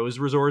days at those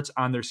resorts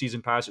on their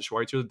season pass at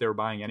Schweitzer that they were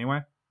buying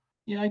anyway?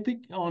 Yeah,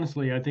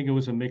 honestly, I think it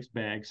was a mixed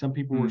bag. Some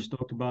people were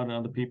stoked about it,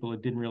 other people,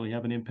 it didn't really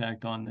have an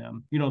impact on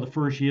them. The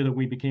first year that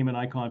we became an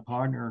Icon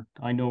partner,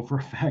 I know for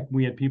a fact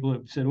we had people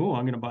that said, "Oh,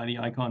 I'm going to buy the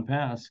Icon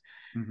pass,"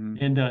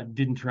 and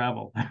didn't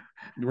travel.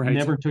 Right.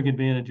 Never took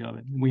advantage of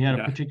it. We had a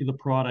Yeah. particular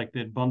product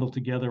that bundled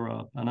together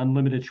an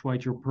unlimited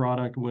Schweitzer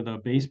product with a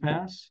base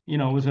pass. It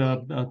was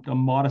a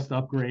modest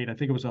upgrade. I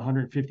think it was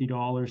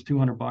 $150,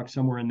 $200,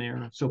 somewhere in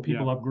there. So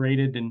people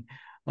upgraded, and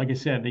like I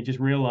said, they just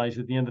realized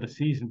at the end of the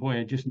season, boy,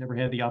 I just never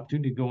had the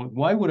opportunity to go.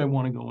 Why would I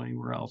want to go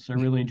anywhere else? I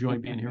really enjoy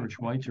being here at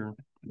Schweitzer.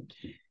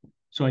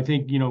 So I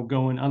think,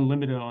 going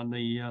unlimited on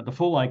the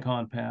full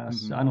Icon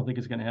pass, I don't think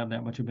it's going to have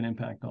that much of an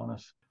impact on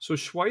us. So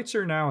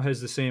Schweitzer now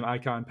has the same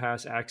Icon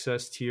Pass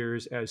access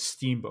tiers as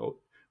Steamboat,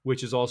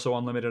 which is also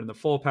unlimited on the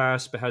full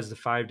pass, but has the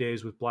 5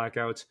 days with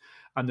blackouts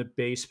on the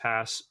base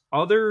pass.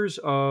 Others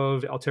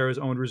of Alterra's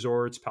owned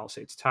resorts,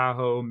 Palisades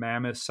Tahoe,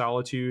 Mammoth,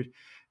 Solitude,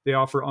 they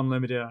offer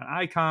unlimited on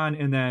Icon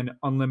and then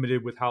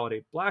unlimited with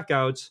holiday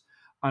blackouts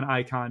on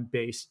Icon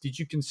base. Did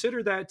you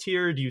consider that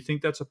tier? Do you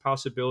think that's a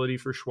possibility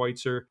for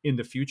Schweitzer in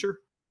the future?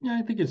 Yeah,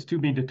 I think it's to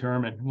be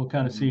determined. We'll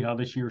kind of see how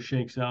this year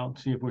shakes out,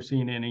 see if we're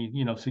seeing any,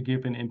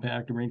 significant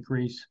impact or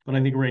increase. But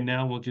I think right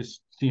now we'll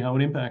just see how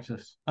it impacts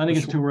us. I think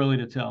it's too early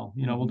to tell.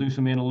 We'll do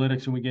some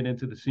analytics when we get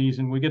into the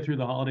season. We get through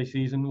the holiday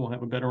season, we'll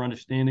have a better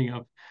understanding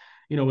of,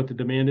 what the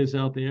demand is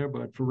out there.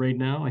 But for right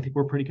now, I think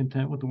we're pretty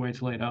content with the way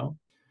it's laid out.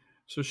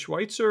 So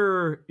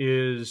Schweitzer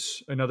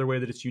is another way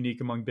that it's unique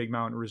among big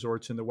mountain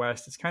resorts in the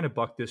West. It's kind of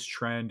bucked this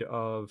trend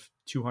of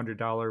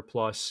 $200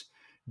 plus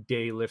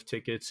day lift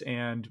tickets.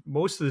 And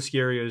most of the ski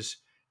areas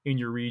in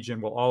your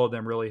region, well, all of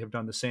them really have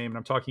done the same. And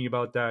I'm talking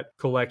about that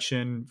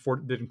collection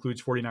that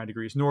includes 49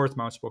 Degrees North,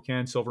 Mount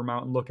Spokane, Silver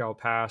Mountain, Lookout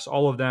Pass.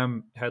 All of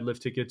them had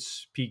lift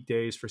tickets peak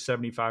days for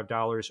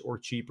 $75 or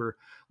cheaper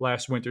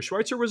last winter.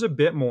 Schweitzer was a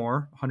bit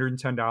more,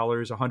 $110,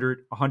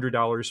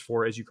 $100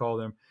 for, as you call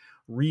them,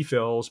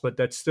 refills, but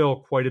that's still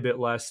quite a bit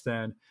less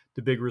than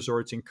the big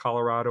resorts in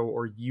Colorado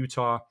or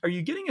Utah. Are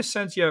you getting a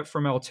sense yet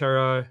from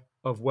Alterra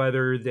of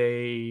whether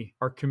they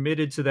are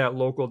committed to that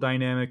local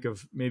dynamic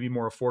of maybe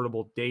more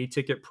affordable day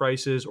ticket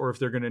prices, or if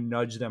they're going to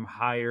nudge them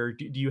higher?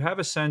 Do you have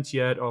a sense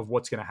yet of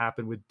what's going to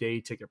happen with day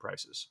ticket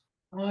prices?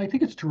 I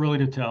think it's too early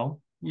to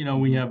tell.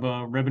 We have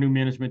a revenue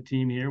management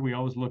team here. We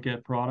always look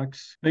at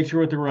products, make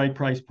sure we're at the right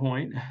price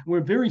point. We're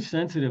very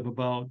sensitive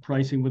about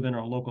pricing within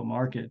our local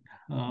market.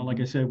 Like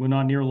I said, we're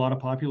not near a lot of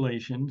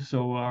population.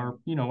 So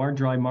our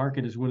dry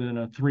market is within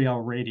a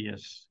 3-hour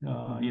radius.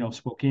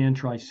 Spokane,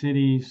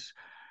 Tri-Cities,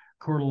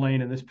 Coeur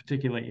d'Alene in this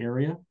particular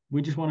area.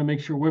 We just want to make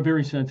sure we're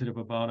very sensitive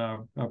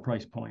about our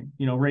price point.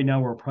 Right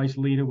now we're a price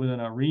leader within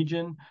our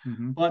region.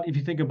 But if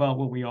you think about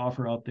what we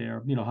offer out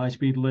there,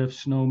 high-speed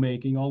lifts,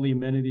 snowmaking, all the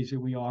amenities that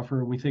we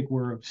offer, we think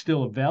we're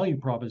still a value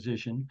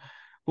proposition.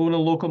 But in a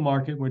local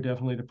market, we're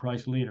definitely the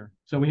price leader.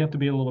 So we have to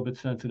be a little bit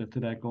sensitive to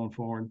that going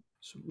forward.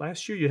 So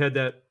last year you had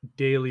that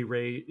daily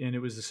rate and it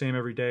was the same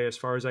every day as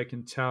far as I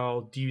can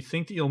tell. Do you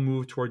think that you'll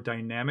move toward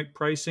dynamic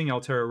pricing?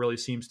 Alterra really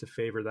seems to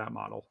favor that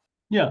model.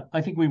 Yeah,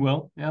 I think we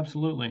will.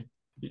 Absolutely.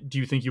 Do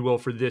you think you will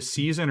for this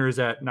season, or is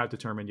that not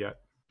determined yet?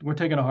 We're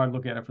taking a hard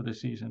look at it for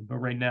this season, but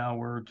right now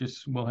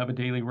we'll have a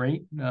daily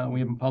rate. We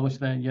haven't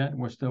published that yet.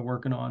 We're still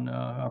working on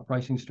our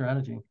pricing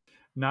strategy.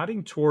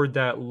 Nodding toward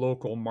that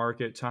local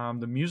market, Tom,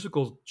 the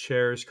musical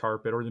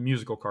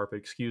carpet,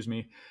 excuse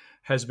me,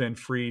 has been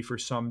free for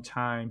some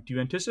time. Do you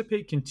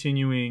anticipate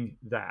continuing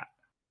that?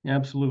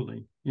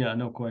 Absolutely. Yeah,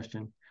 no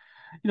question.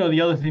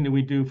 The other thing that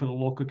we do for the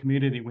local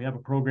community, we have a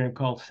program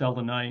called Sell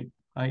the Night.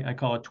 I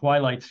call it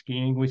twilight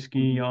skiing. We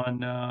ski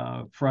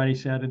on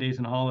Fridays, Saturdays,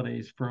 and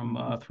holidays from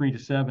 3 to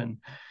 7.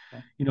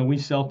 We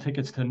sell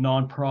tickets to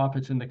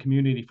nonprofits in the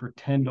community for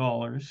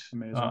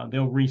 $10.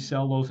 They'll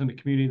resell those in the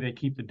community. They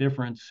keep the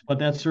difference. But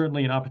that's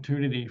certainly an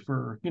opportunity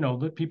for,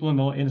 the people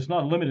and it's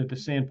not limited to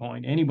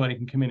Sandpoint. Anybody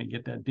can come in and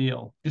get that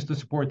deal. Just to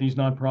support these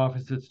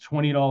nonprofits, it's a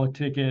 $20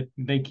 ticket.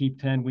 They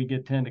keep 10. We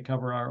get 10 to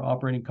cover our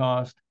operating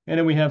cost. And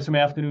then we have some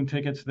afternoon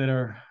tickets that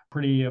are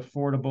pretty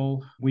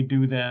affordable. We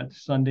do that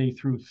Sunday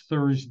through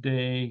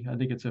Thursday. I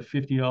think it's a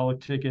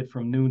 $50 ticket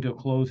from noon till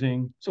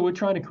closing. So we're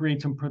trying to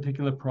create some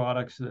particular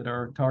products that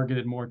are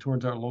targeted more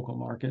towards our local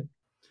market.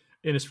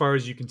 And as far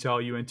as you can tell,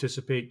 you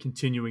anticipate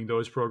continuing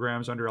those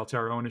programs under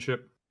Alterra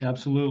ownership?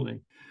 Absolutely.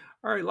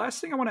 All right,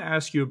 last thing I want to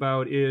ask you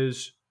about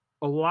is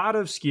a lot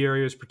of ski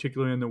areas,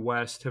 particularly in the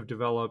West, have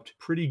developed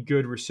pretty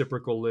good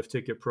reciprocal lift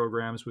ticket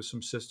programs with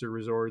some sister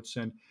resorts.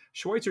 And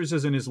Schweitzer's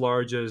isn't as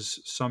large as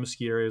some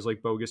ski areas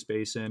like Bogus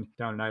Basin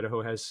down in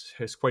Idaho has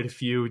quite a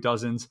few,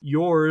 dozens.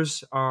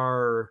 Yours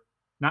are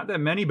not that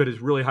many, but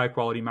it's really high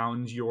quality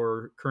mountains.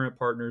 Your current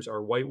partners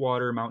are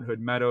Whitewater, Mount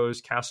Hood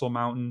Meadows, Castle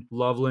Mountain,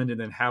 Loveland, and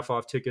then half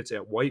off tickets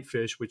at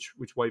Whitefish, which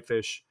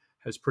Whitefish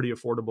has pretty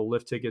affordable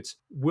lift tickets.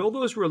 Will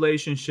those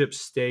relationships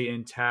stay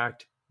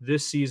intact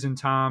this season,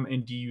 Tom?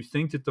 And do you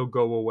think that they'll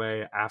go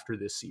away after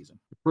this season?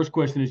 The first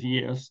question is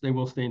yes, they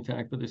will stay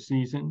intact for this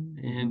season.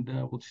 And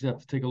we'll just have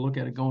to take a look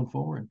at it going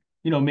forward.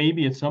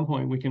 Maybe at some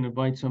point we can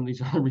invite some of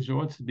these other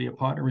resorts to be a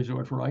partner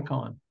resort for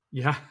Icon.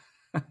 Yeah.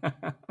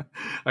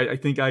 I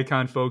think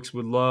Icon folks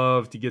would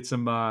love to get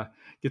some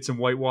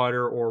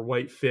Whitewater or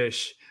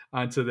Whitefish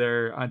onto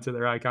their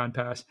Icon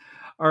pass.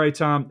 All right,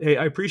 Tom. Hey,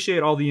 I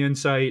appreciate all the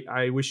insight.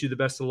 I wish you the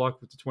best of luck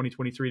with the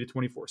 2023 to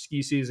 24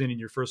 ski season in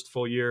your first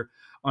full year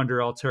under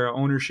Alterra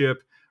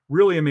ownership.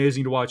 Really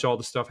amazing to watch all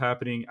the stuff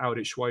happening out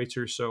at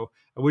Schweitzer. So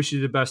I wish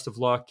you the best of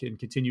luck and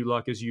continued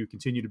luck as you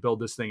continue to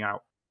build this thing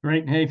out.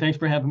 Great. Hey, thanks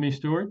for having me,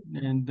 Stuart.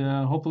 And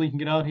hopefully you can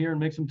get out here and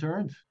make some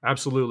turns.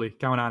 Absolutely.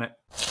 Count on it.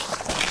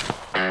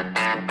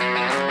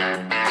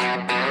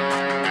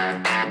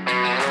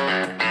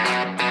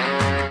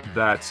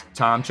 That's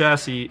Tom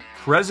Chasse,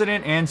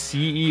 President and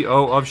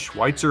CEO of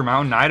Schweitzer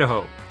Mountain,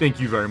 Idaho.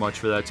 Thank you very much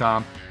for that,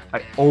 Tom.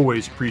 I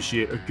always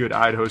appreciate a good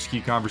Idaho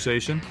ski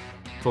conversation.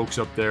 Folks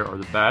up there are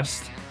the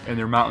best, and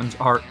their mountains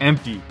are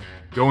empty.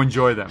 Go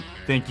enjoy them.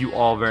 Thank you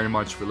all very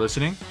much for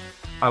listening.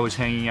 I was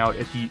hanging out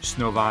at the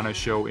Snowvana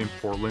show in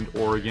Portland,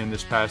 Oregon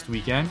this past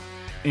weekend,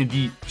 and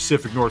the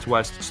Pacific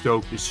Northwest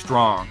stoke is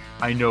strong.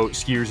 I know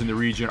skiers in the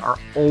region are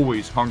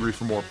always hungry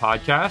for more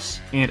podcasts,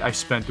 and I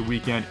spent the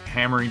weekend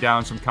hammering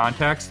down some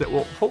contacts that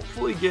will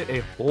hopefully get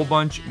a whole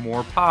bunch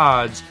more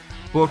pods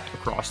booked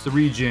across the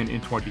region in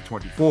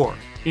 2024.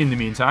 In the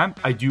meantime,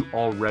 I do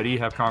already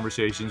have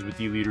conversations with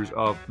the leaders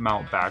of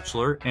Mount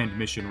Bachelor and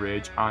Mission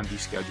Ridge on the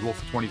schedule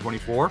for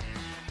 2024.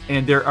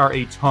 And there are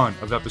a ton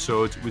of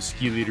episodes with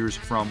ski leaders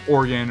from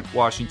Oregon,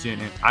 Washington,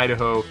 and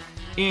Idaho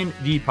in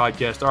the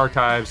podcast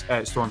archives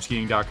at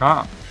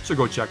stormskiing.com. So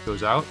go check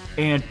those out.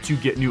 And to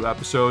get new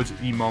episodes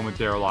the moment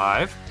they're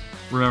live,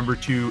 remember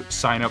to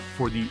sign up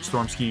for the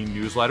Storm Skiing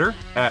newsletter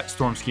at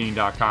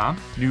stormskiing.com.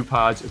 New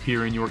pods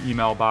appear in your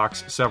email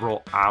box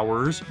several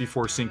hours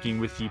before syncing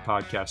with the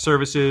podcast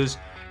services,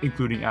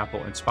 including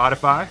Apple and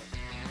Spotify.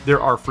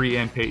 There are free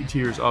and paid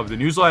tiers of the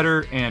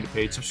newsletter, and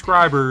paid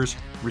subscribers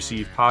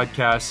receive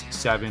podcasts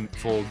 7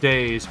 full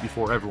days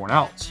before everyone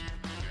else.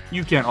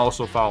 You can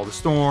also follow the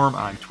Storm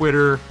on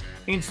Twitter,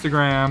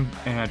 Instagram,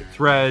 and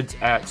Threads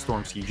at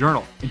Storm Ski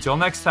Journal. Until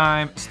next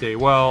time, stay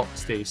well,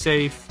 stay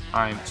safe.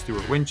 I'm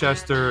Stuart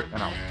Winchester,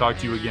 and I'll talk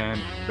to you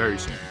again very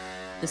soon.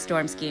 The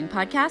Storm Skiing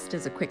Podcast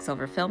is a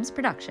Quicksilver Films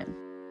production.